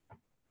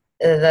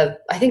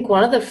think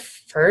one of the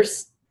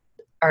first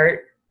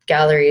art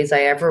galleries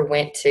I ever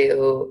went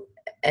to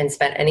and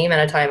spent any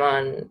amount of time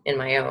on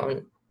my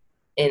own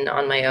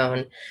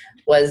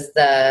was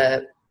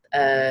the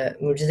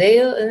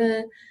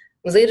Museu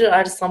de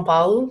Arte de São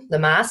Paulo, the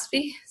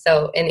MASP.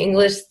 So in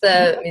English,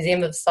 the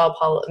Museum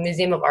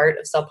of Art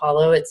of Sao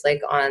Paulo. It's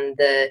like on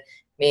the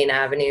main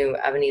avenue,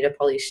 Avenida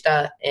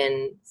Paulista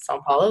in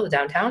São Paulo,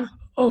 downtown.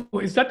 Oh,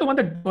 is that the one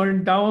that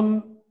burned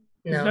down?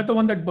 No. Is that the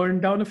one that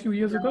burned down a few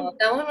years ago?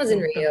 That one was in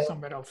Rio.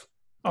 Somewhere else.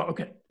 Oh,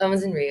 okay. That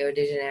was in Rio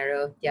de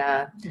Janeiro.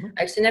 Yeah.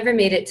 I actually never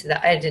made it to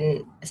that. I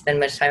didn't spend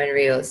much time in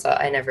Rio, so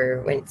I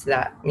never went to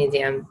that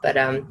museum. But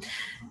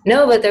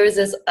no, but there was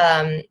this,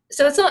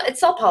 so it's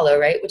Sao Paulo,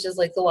 right? Which is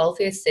like the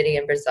wealthiest city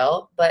in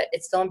Brazil, but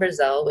it's still in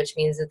Brazil, which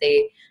means that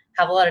they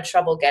have a lot of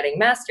trouble getting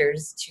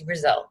masters to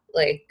Brazil.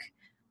 Like,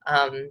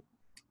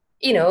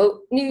 you know,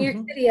 New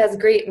York City has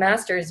great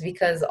masters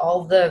because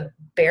all the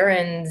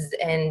barons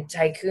and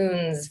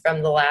tycoons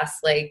from the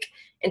last like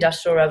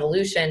industrial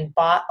revolution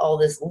bought all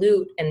this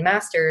loot and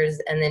masters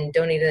and then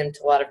donated them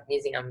to a lot of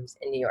museums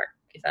in New York,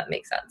 if that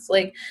makes sense.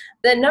 Like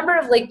the number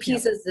of like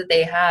pieces that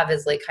they have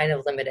is like kind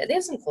of limited. They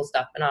have some cool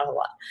stuff, but not a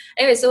lot.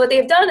 Anyway, so what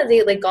they've done is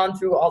they've like gone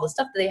through all the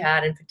stuff that they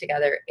had and put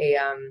together a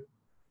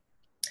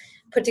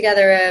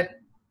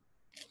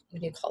what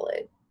do you call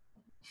it?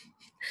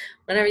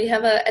 Whenever you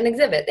have an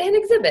exhibit, they had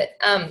an exhibit.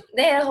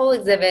 They had a whole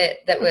exhibit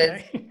that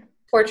was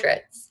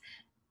portraits.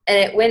 And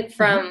it went Mm-hmm.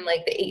 from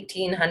like the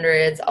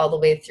 1800s all the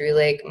way through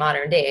like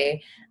modern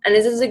day. And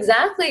this is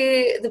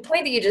exactly the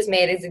point that you just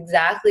made, is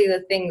exactly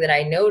the thing that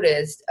I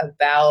noticed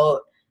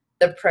about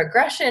the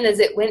progression. Is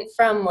it went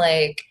from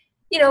like,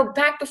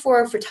 back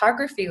before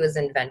photography was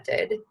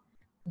invented,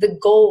 the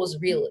goal was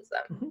realism,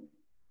 Mm-hmm.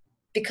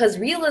 because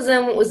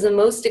realism was the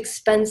most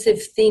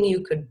expensive thing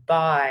you could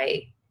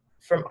buy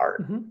from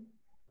art. Mm-hmm.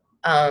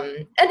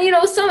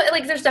 And some,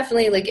 like, there's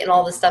definitely, like, in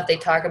all the stuff they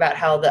talk about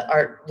how the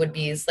art would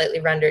be slightly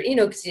rendered,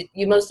 because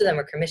you most of them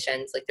are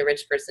commissions. Like, the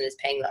rich person is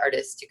paying the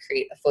artist to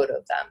create a photo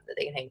of them that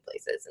they can hang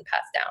places and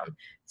pass down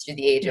through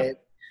the Yeah. ages.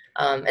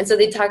 And so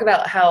they talk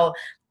about how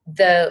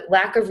the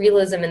lack of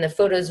realism in the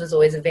photos was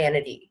always a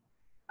vanity.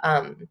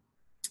 Um,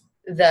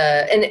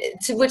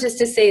 which is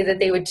to say that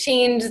they would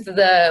change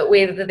the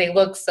way that they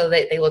look so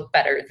that they look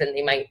better than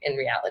they might in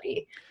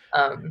reality.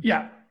 Um,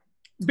 Yeah.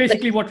 but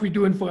Basically what we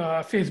do in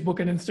Facebook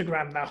and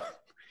Instagram now,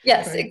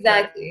 yes, right?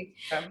 exactly.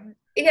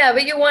 Yeah,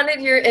 but you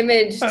wanted your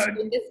image to Uh,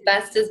 look as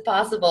best as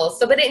possible.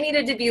 So, but it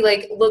needed to be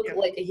like, look yeah.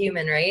 like a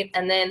human, right?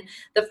 And then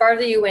the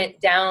farther you went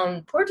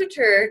down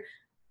portraiture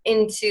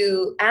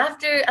into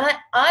after,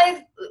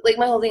 I like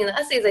my whole thing in the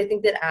essays, I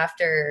think that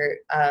after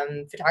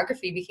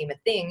photography became a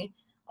thing,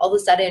 all of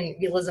a sudden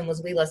realism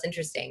was way less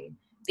interesting,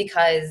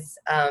 because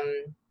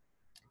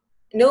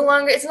it's no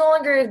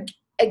longer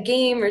a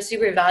game or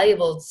super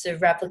valuable to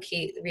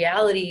replicate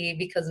reality,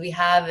 because we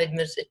have a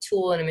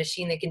tool and a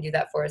machine that can do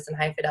that for us in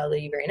high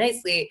fidelity very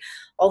nicely.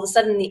 All of a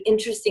sudden, the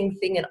interesting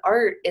thing in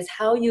art is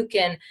how you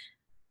can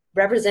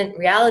represent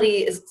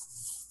reality. Is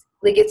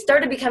like, it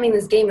started becoming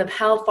this game of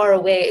how far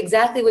away,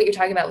 exactly what you're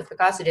talking about with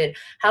Picasso did,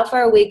 how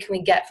far away can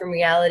we get from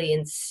reality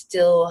and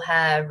still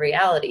have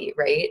reality,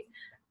 right?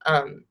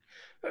 um,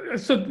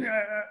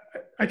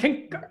 I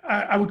think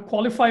I would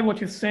qualify what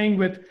you're saying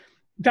with,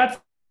 that's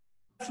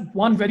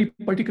one very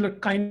particular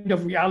kind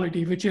of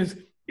reality, which is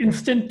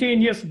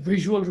instantaneous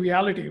visual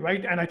reality,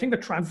 right? And I think the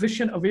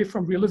transition away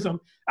from realism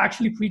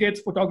actually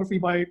predates photography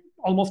by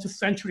almost a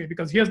century,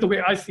 because here's the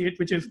way I see it,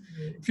 which is,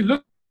 if you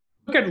look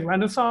at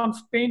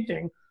Renaissance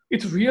painting,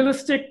 it's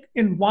realistic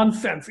in one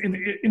sense,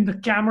 in the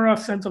camera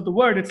sense of the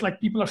word. It's like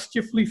people are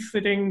stiffly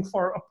sitting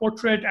for a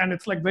portrait, and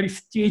it's like very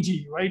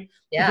stagey, right?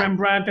 yeah.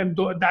 Rembrandt and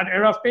that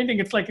era of painting,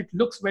 it's like it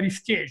looks very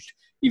staged.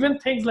 Even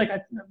things like,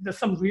 there's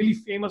some really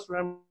famous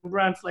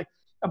Rembrandts, like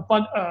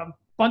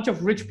bunch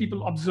of rich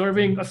people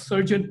observing a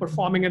surgeon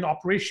performing an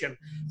operation.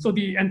 So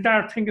the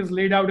entire thing is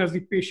laid out as the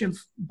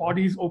patient's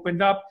body's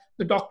opened up,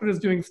 the doctor is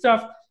doing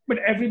stuff, but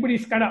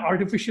everybody's kind of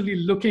artificially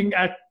looking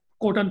at,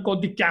 quote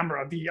unquote, the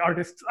camera, the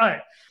artist's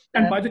eye.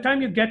 And by the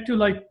time you get to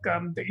like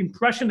the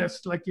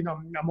Impressionists, like,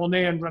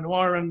 Monet and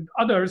Renoir and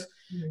others,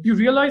 you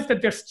realize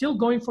that they're still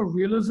going for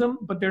realism,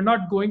 but they're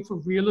not going for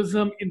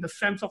realism in the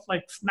sense of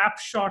like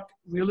snapshot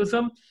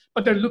realism,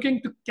 but they're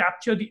looking to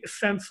capture the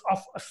essence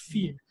of a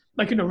scene.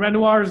 Like,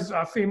 Renoir's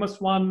famous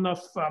one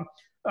of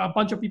a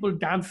bunch of people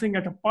dancing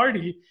at a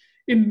party.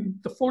 In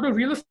the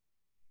photorealistic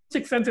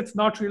sense, it's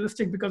not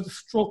realistic because the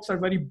strokes are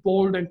very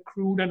bold and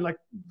crude and like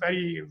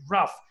very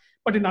rough.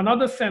 But in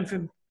another sense,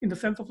 in the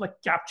sense of like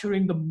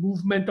capturing the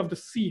movement of the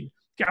scene,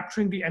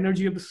 capturing the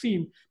energy of the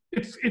scene,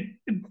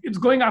 it's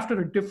going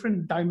after a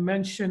different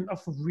dimension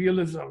of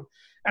realism.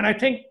 And I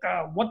think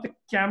what the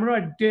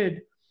camera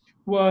did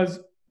was,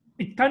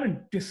 it kind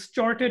of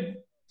distorted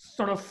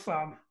sort of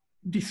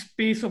the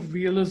space of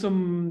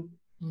realism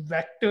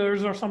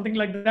vectors or something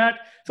like that.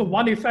 So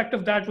one effect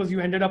of that was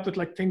you ended up with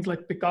like things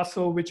like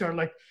Picasso, which are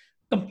like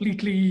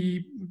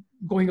completely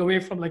going away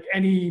from like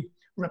any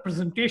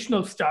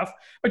representational stuff.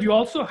 But you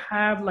also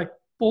have like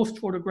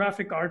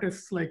post-photographic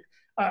artists. Like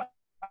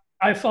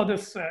I saw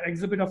this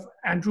exhibit of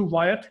Andrew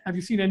Wyatt. Have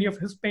you seen any of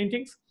his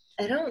paintings?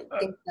 I don't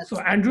think So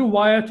that's. Andrew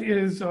Wyatt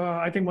is,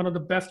 I think, one of the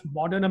best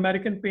modern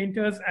American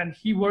painters, and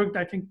he worked,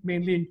 I think,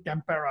 mainly in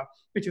tempera,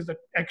 which is the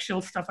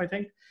eggshell stuff, I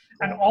think.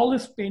 And all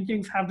his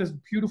paintings have this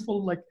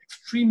beautiful, like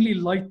extremely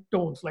light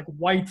tones, like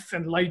whites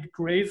and light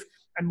grays,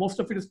 and most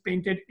of it is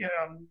painted,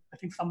 I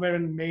think, somewhere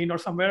in Maine or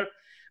somewhere.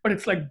 But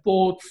it's like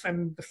boats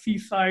and the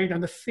seaside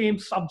and the same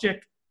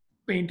subject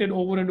painted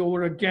over and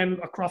over again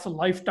across a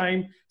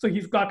lifetime. So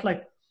he's got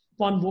like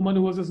one woman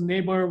who was his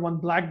neighbor, one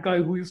black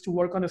guy who used to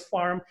work on his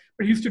farm,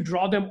 but he used to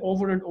draw them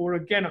over and over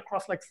again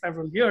across like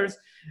several years.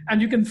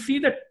 And you can see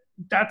that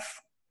that's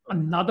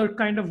another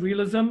kind of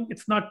realism.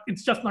 It's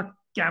just not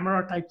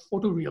camera type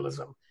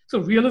photorealism. So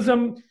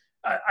realism,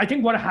 I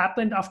think what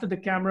happened after the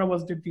camera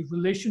was that the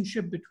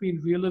relationship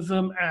between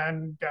realism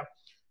and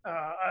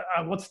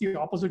what's the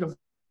opposite of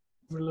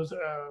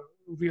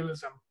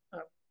realism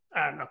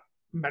and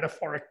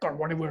metaphoric or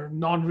whatever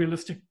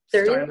non-realistic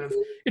style is, Surrealism?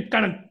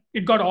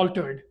 it got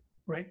altered,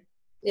 right?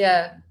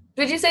 Yeah.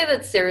 Would you say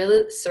that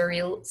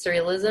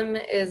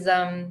surrealism is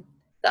the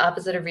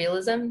opposite of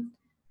realism?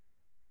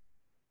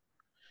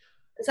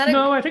 Is that a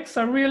No, I think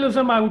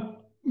surrealism, I would,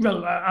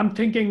 well, I'm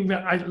thinking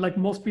that like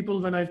most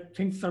people, when I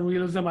think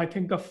surrealism, I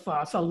think of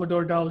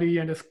Salvador Dali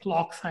and his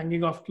clocks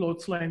hanging off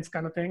clotheslines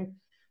kind of thing.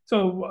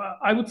 So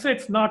I would say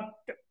it's not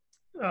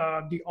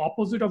the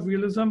opposite of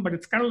realism, but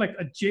it's kind of like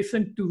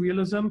adjacent to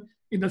realism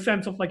in the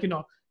sense of like,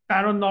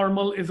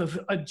 paranormal is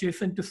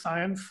adjacent to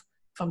science,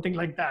 something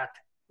like that.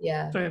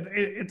 Yeah. So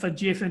it's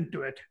adjacent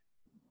to it,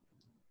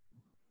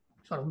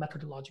 sort of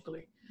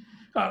methodologically.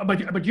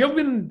 But you have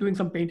been doing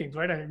some paintings,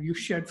 right? You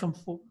shared some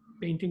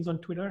paintings on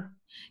Twitter.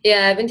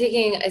 Yeah,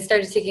 I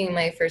started taking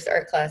my first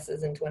art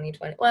classes in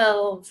 2020.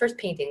 Well, first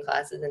painting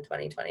classes in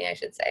 2020, I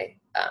should say.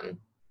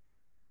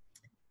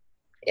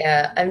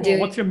 Yeah, I'm Well, doing,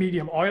 what's your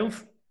medium?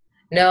 Oils?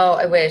 no,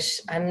 I wish.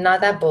 I'm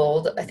not that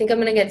bold. I think I'm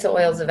gonna get to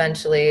oils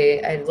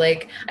eventually. I have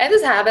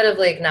this habit of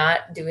like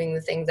not doing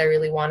the things I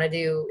really want to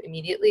do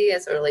immediately. I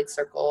sort of like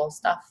circle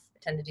stuff. I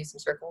tend to do some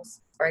circles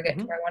before I get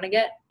to where I want to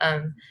get.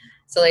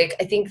 So like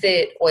I think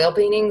that oil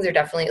paintings are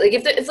definitely like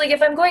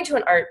if I'm going to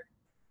an art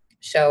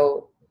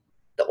show,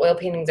 the oil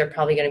paintings are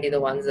probably going to be the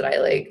ones that I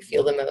like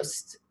feel the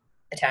most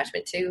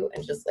attachment to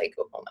and just like,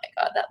 oh my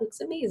God, that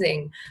looks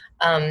amazing.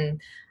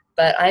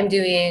 But I'm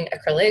doing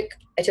acrylic.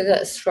 I took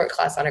a short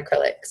class on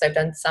acrylic because I've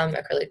done some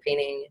acrylic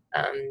painting.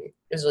 It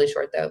was really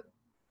short though.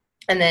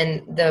 And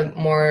then the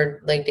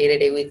more like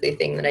day-to-day weekly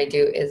thing that I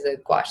do is a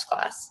gouache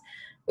class,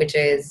 which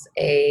is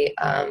a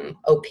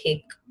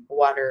opaque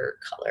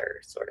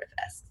watercolor sort of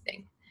esque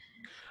thing.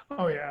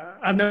 Oh yeah,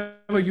 I've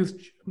never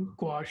used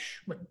gouache,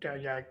 but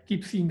yeah, I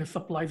keep seeing the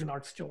supplies in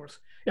art stores.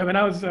 Yeah, when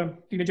I was a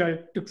teenager, I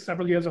took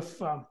several years of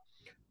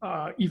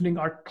evening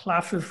art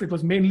classes. It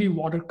was mainly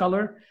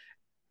watercolor,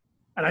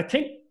 and I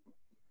think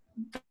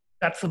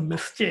that's a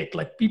mistake.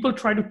 Like people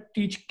try to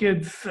teach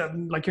kids,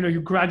 like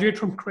you graduate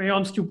from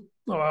crayons to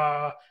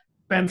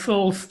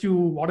pencils to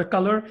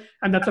watercolor,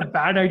 and that's a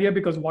bad idea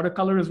because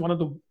watercolor is one of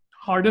the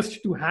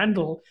hardest to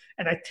handle.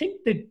 And I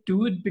think they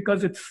do it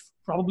because it's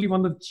probably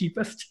one of the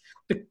cheapest.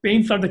 The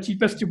paints are the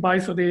cheapest to buy,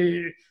 so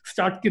they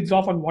start kids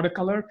off on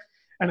watercolor.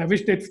 And I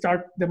wish they'd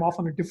start them off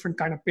on a different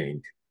kind of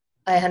paint.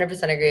 I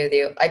 100% agree with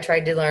you. I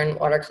tried to learn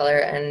watercolor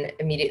and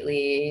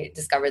immediately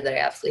discovered that I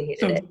absolutely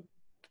hated it.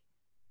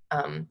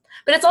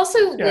 But it's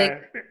also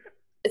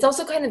it's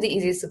also kind of the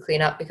easiest to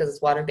clean up because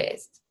it's water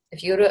based.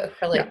 If you go to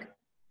acrylic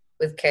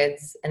with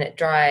kids and it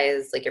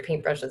dries, like your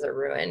paintbrushes are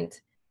ruined.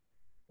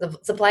 The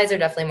supplies are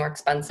definitely more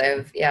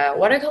expensive. Yeah,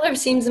 watercolor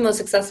seems the most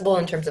accessible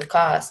in terms of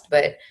cost,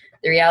 but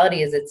the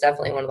reality is it's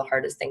definitely one of the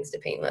hardest things to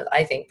paint with,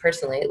 I think,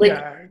 personally. Like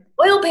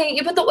oil paint,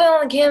 you put the oil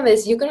on the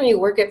canvas, you can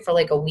rework it for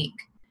like a week.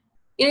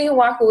 You can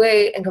walk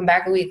away and come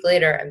back a week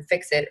later and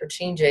fix it or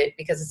change it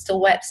because it's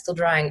still wet, still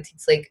drying. It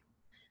takes like,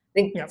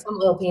 I think some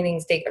oil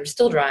paintings are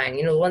still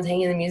drying. The ones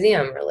hanging in the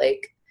museum are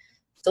like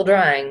still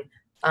drying.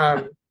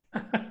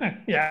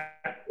 Yeah.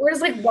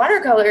 Whereas like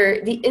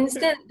watercolor, the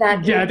instant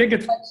that I think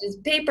it's touches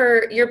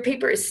paper, your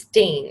paper is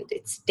stained.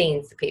 It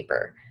stains the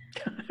paper.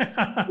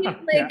 You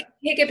can,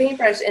 take a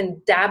paintbrush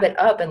and dab it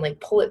up and like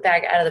pull it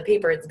back out of the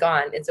paper. It's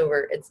gone. It's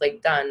over. It's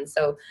like done.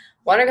 So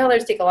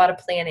watercolors take a lot of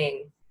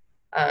planning.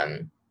 Oh,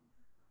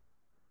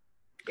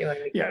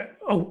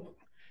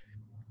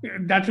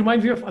 that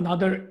reminds me of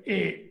another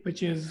A,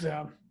 which is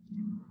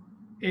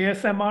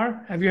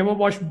ASMR. Have you ever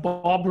watched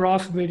Bob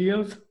Ross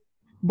videos?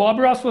 Bob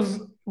Ross was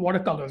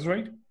watercolors,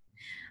 right?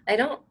 I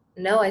don't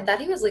know. I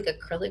thought he was like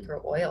acrylic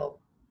or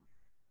oil.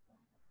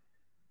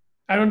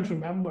 I don't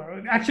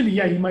remember. Actually,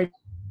 yeah, he might.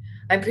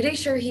 I'm pretty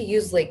sure he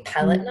used like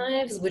palette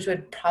knives, which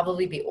would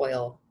probably be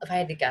oil, if I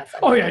had to guess.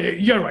 Oh yeah,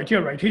 you're right.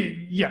 You're right.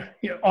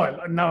 Oil.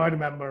 Now I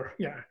remember.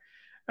 Yeah.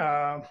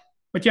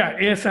 But yeah,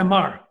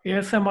 ASMR.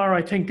 ASMR,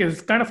 I think,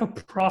 is kind of a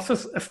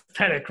process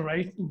aesthetic,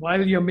 right?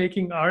 While you're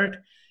making art,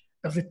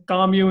 does it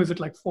calm you? Is it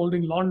like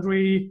folding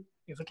laundry?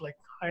 Is it like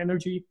high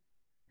energy?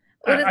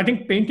 I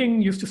think painting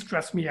used to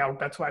stress me out.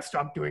 That's why I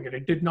stopped doing it.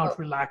 It did not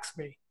relax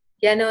me.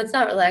 Yeah, no, it's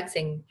not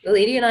relaxing. The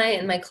lady and I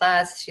in my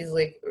class, she's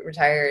like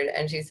retired,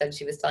 and she said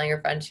she was telling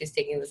her friend she's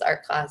taking this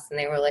art class, and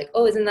they were like,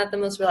 "Oh, isn't that the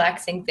most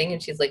relaxing thing?"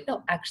 And she's like,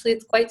 "No, actually,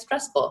 it's quite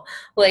stressful.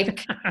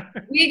 Like,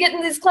 we get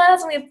in this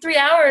class and we have 3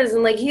 hours,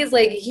 and like he's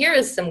like, here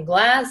is some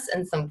glass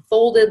and some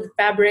folded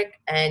fabric,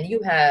 and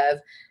you have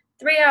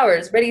 3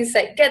 hours, ready,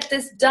 set, get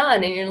this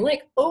done." And you're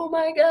like, "Oh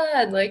my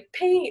God, like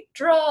paint,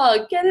 draw,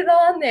 get it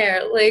on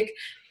there." Like,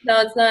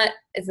 no,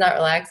 it's not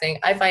relaxing.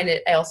 I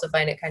also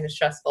find it kind of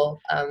stressful.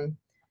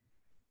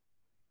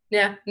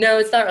 Yeah, no,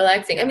 it's not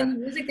relaxing. I mean, the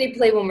music they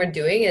play when we're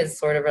doing is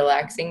sort of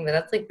relaxing, but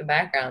that's like the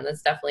background.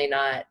 That's definitely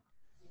not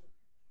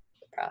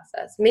the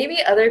process.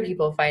 Maybe other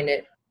people find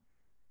it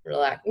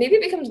Maybe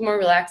it becomes more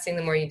relaxing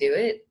the more you do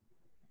it.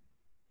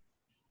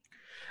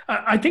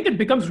 I think it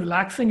becomes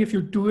relaxing if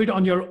you do it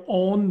on your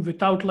own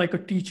without like a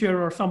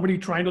teacher or somebody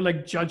trying to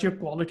like judge your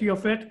quality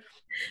of it.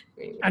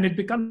 And it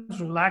becomes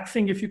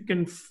relaxing if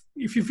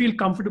you feel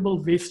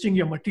comfortable wasting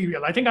your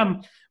material. I think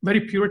I'm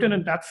very Puritan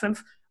in that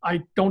sense.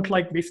 I don't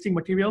like wasting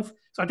materials.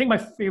 So I think my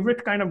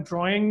favorite kind of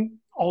drawing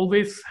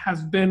always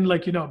has been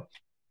like,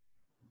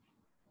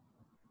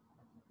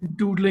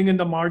 doodling in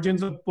the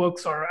margins of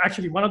books. Or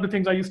actually one of the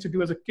things I used to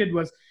do as a kid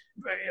was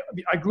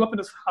I grew up in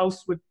this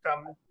house with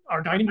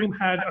our dining room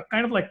had a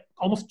kind of like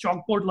almost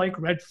chalkboard like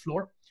red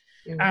floor.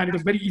 And it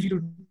was very easy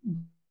to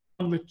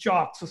with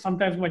chalk. So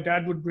sometimes my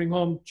dad would bring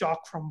home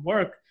chalk from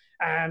work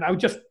and I would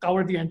just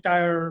cover the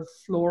entire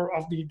floor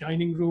of the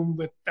dining room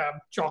with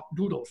chalk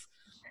doodles,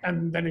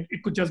 and then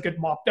it could just get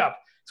mopped up.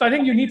 So I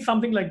think you need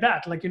something like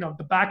that, like,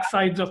 the back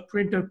sides of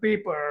printer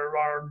paper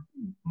or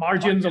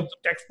margins of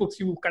textbooks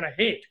you kind of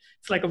hate.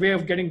 It's like a way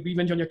of getting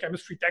revenge on your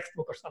chemistry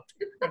textbook or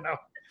something.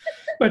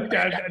 But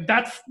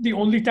that's the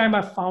only time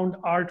I've found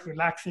art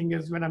relaxing,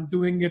 is when I'm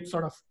doing it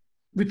sort of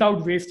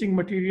without wasting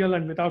material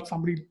and without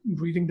somebody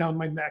breathing down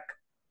my neck.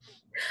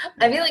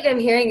 I feel like I'm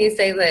hearing you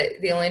say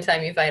that the only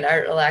time you find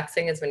art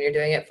relaxing is when you're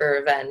doing it for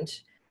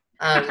revenge.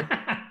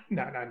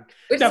 No,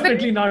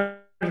 definitely not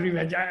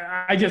revenge.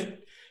 I just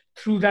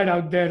threw that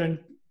out there, and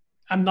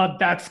I'm not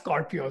that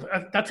Scorpio.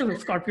 That's a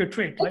Scorpio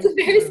trait, That's right?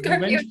 a very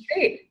Scorpio Revenge.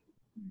 trait.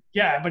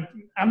 Yeah, but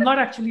I'm not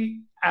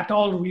actually at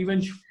all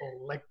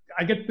revengeful. Like,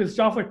 I get pissed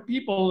off at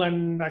people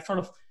and I sort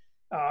of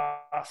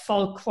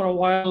sulk for a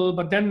while,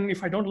 but then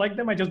if I don't like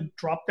them, I just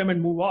drop them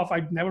and move off.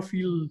 I never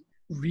feel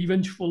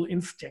revengeful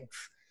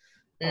instincts.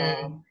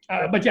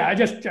 But yeah, I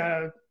just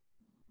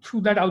threw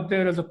that out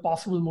there as a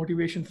possible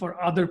motivation for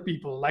other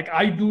people. Like,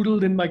 I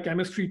doodled in my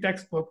chemistry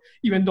textbook,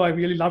 even though I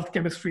really loved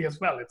chemistry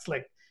as well. It's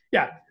like,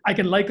 yeah, I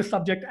can like a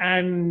subject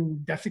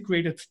and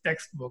desecrate its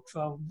textbook.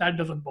 So that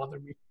doesn't bother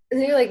me.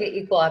 You're like an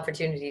equal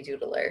opportunity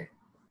doodler,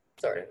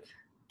 sort of.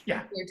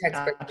 Yeah, your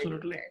textbook.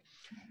 Absolutely.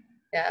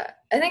 Yeah,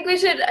 I think we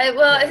should.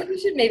 I think we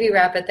should maybe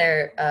wrap it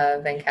there,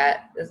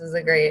 Venkat. This was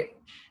a great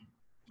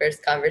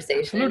first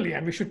conversation. Absolutely,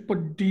 and we should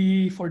put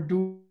D for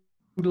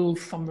doodle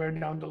somewhere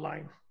down the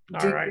line.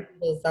 All right.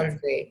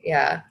 Sounds great.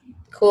 Yeah,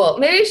 cool.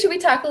 Maybe should we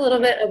talk a little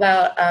bit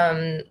about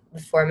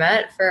the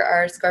format for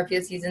our Scorpio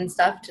season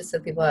stuff, just so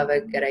people have a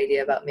good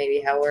idea about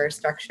maybe how we're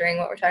structuring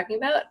what we're talking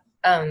about.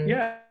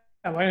 Yeah.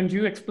 Why don't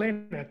you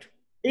explain it?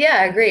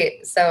 Yeah,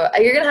 great. So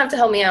you're gonna have to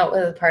help me out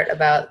with the part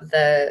about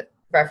the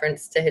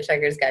reference to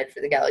Hitchhiker's Guide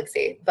for the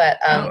Galaxy. But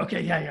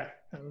okay, yeah.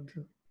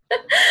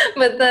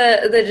 But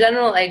the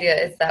general idea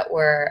is that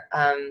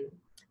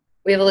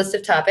we have a list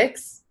of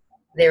topics.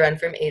 They run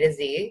from A to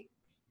Z.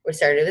 We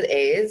started with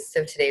A's,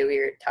 so today we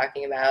are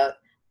talking about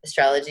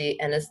astrology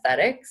and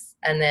aesthetics.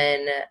 And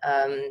then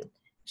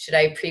should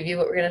I preview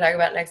what we're going to talk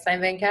about next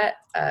time, Venkat?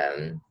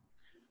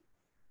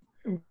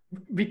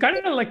 We kind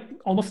of like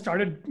almost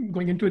started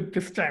going into it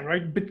this time,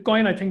 right?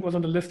 Bitcoin, I think, was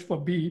on the list for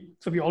B.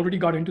 So we already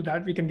got into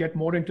that. We can get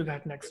more into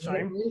that next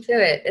time.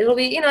 Into it. It'll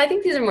be, I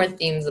think these are more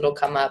themes that'll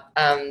come up.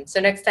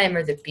 So next time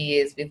are the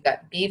B's. We've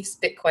got beefs,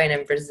 Bitcoin,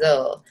 and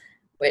Brazil,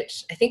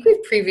 which I think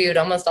we've previewed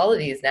almost all of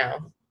these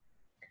now.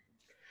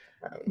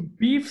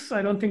 Beefs,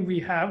 I don't think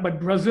we have, but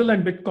Brazil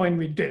and Bitcoin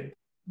we did.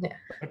 Yeah.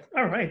 But,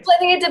 all right. Well, I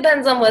think it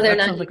depends on whether or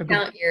not you like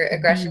count your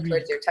aggression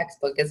towards your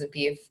textbook as a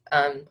beef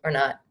or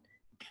not.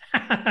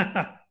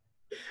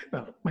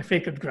 Well, my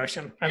fake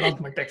aggression. I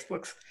love my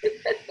textbooks.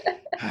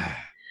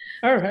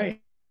 All right.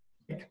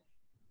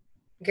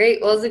 Great.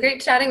 Well, it was a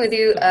great chatting with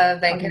you,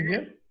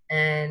 Venkat.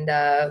 And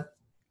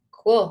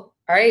cool.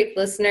 All right,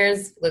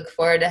 listeners, look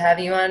forward to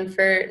having you on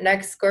for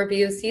next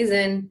Scorpio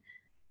season.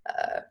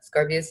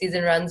 Scorpio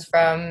season runs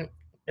from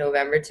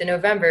November to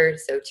November,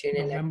 so tune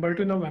in. November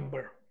to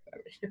November.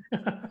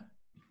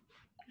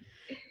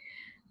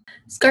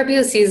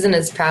 Scorpio season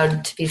is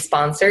proud to be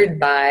sponsored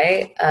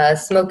by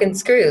Smoke and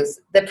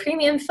Screws, the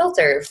premium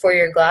filter for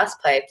your glass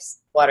pipes,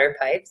 water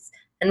pipes,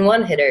 and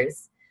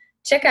one-hitters.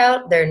 Check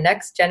out their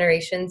next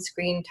generation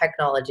screen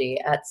technology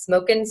at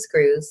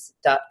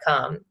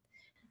smokeandscrews.com.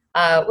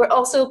 We're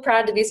also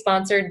proud to be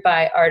sponsored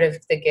by Art of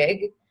the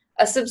Gig,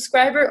 a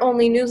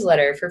subscriber-only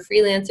newsletter for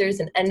freelancers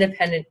and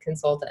independent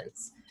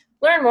consultants.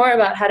 Learn more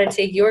about how to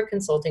take your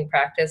consulting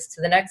practice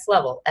to the next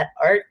level at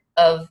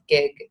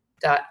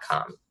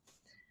artofgig.com.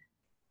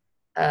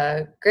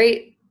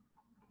 Great.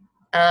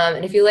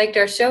 And if you liked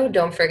our show,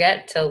 don't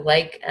forget to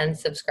like and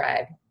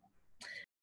subscribe.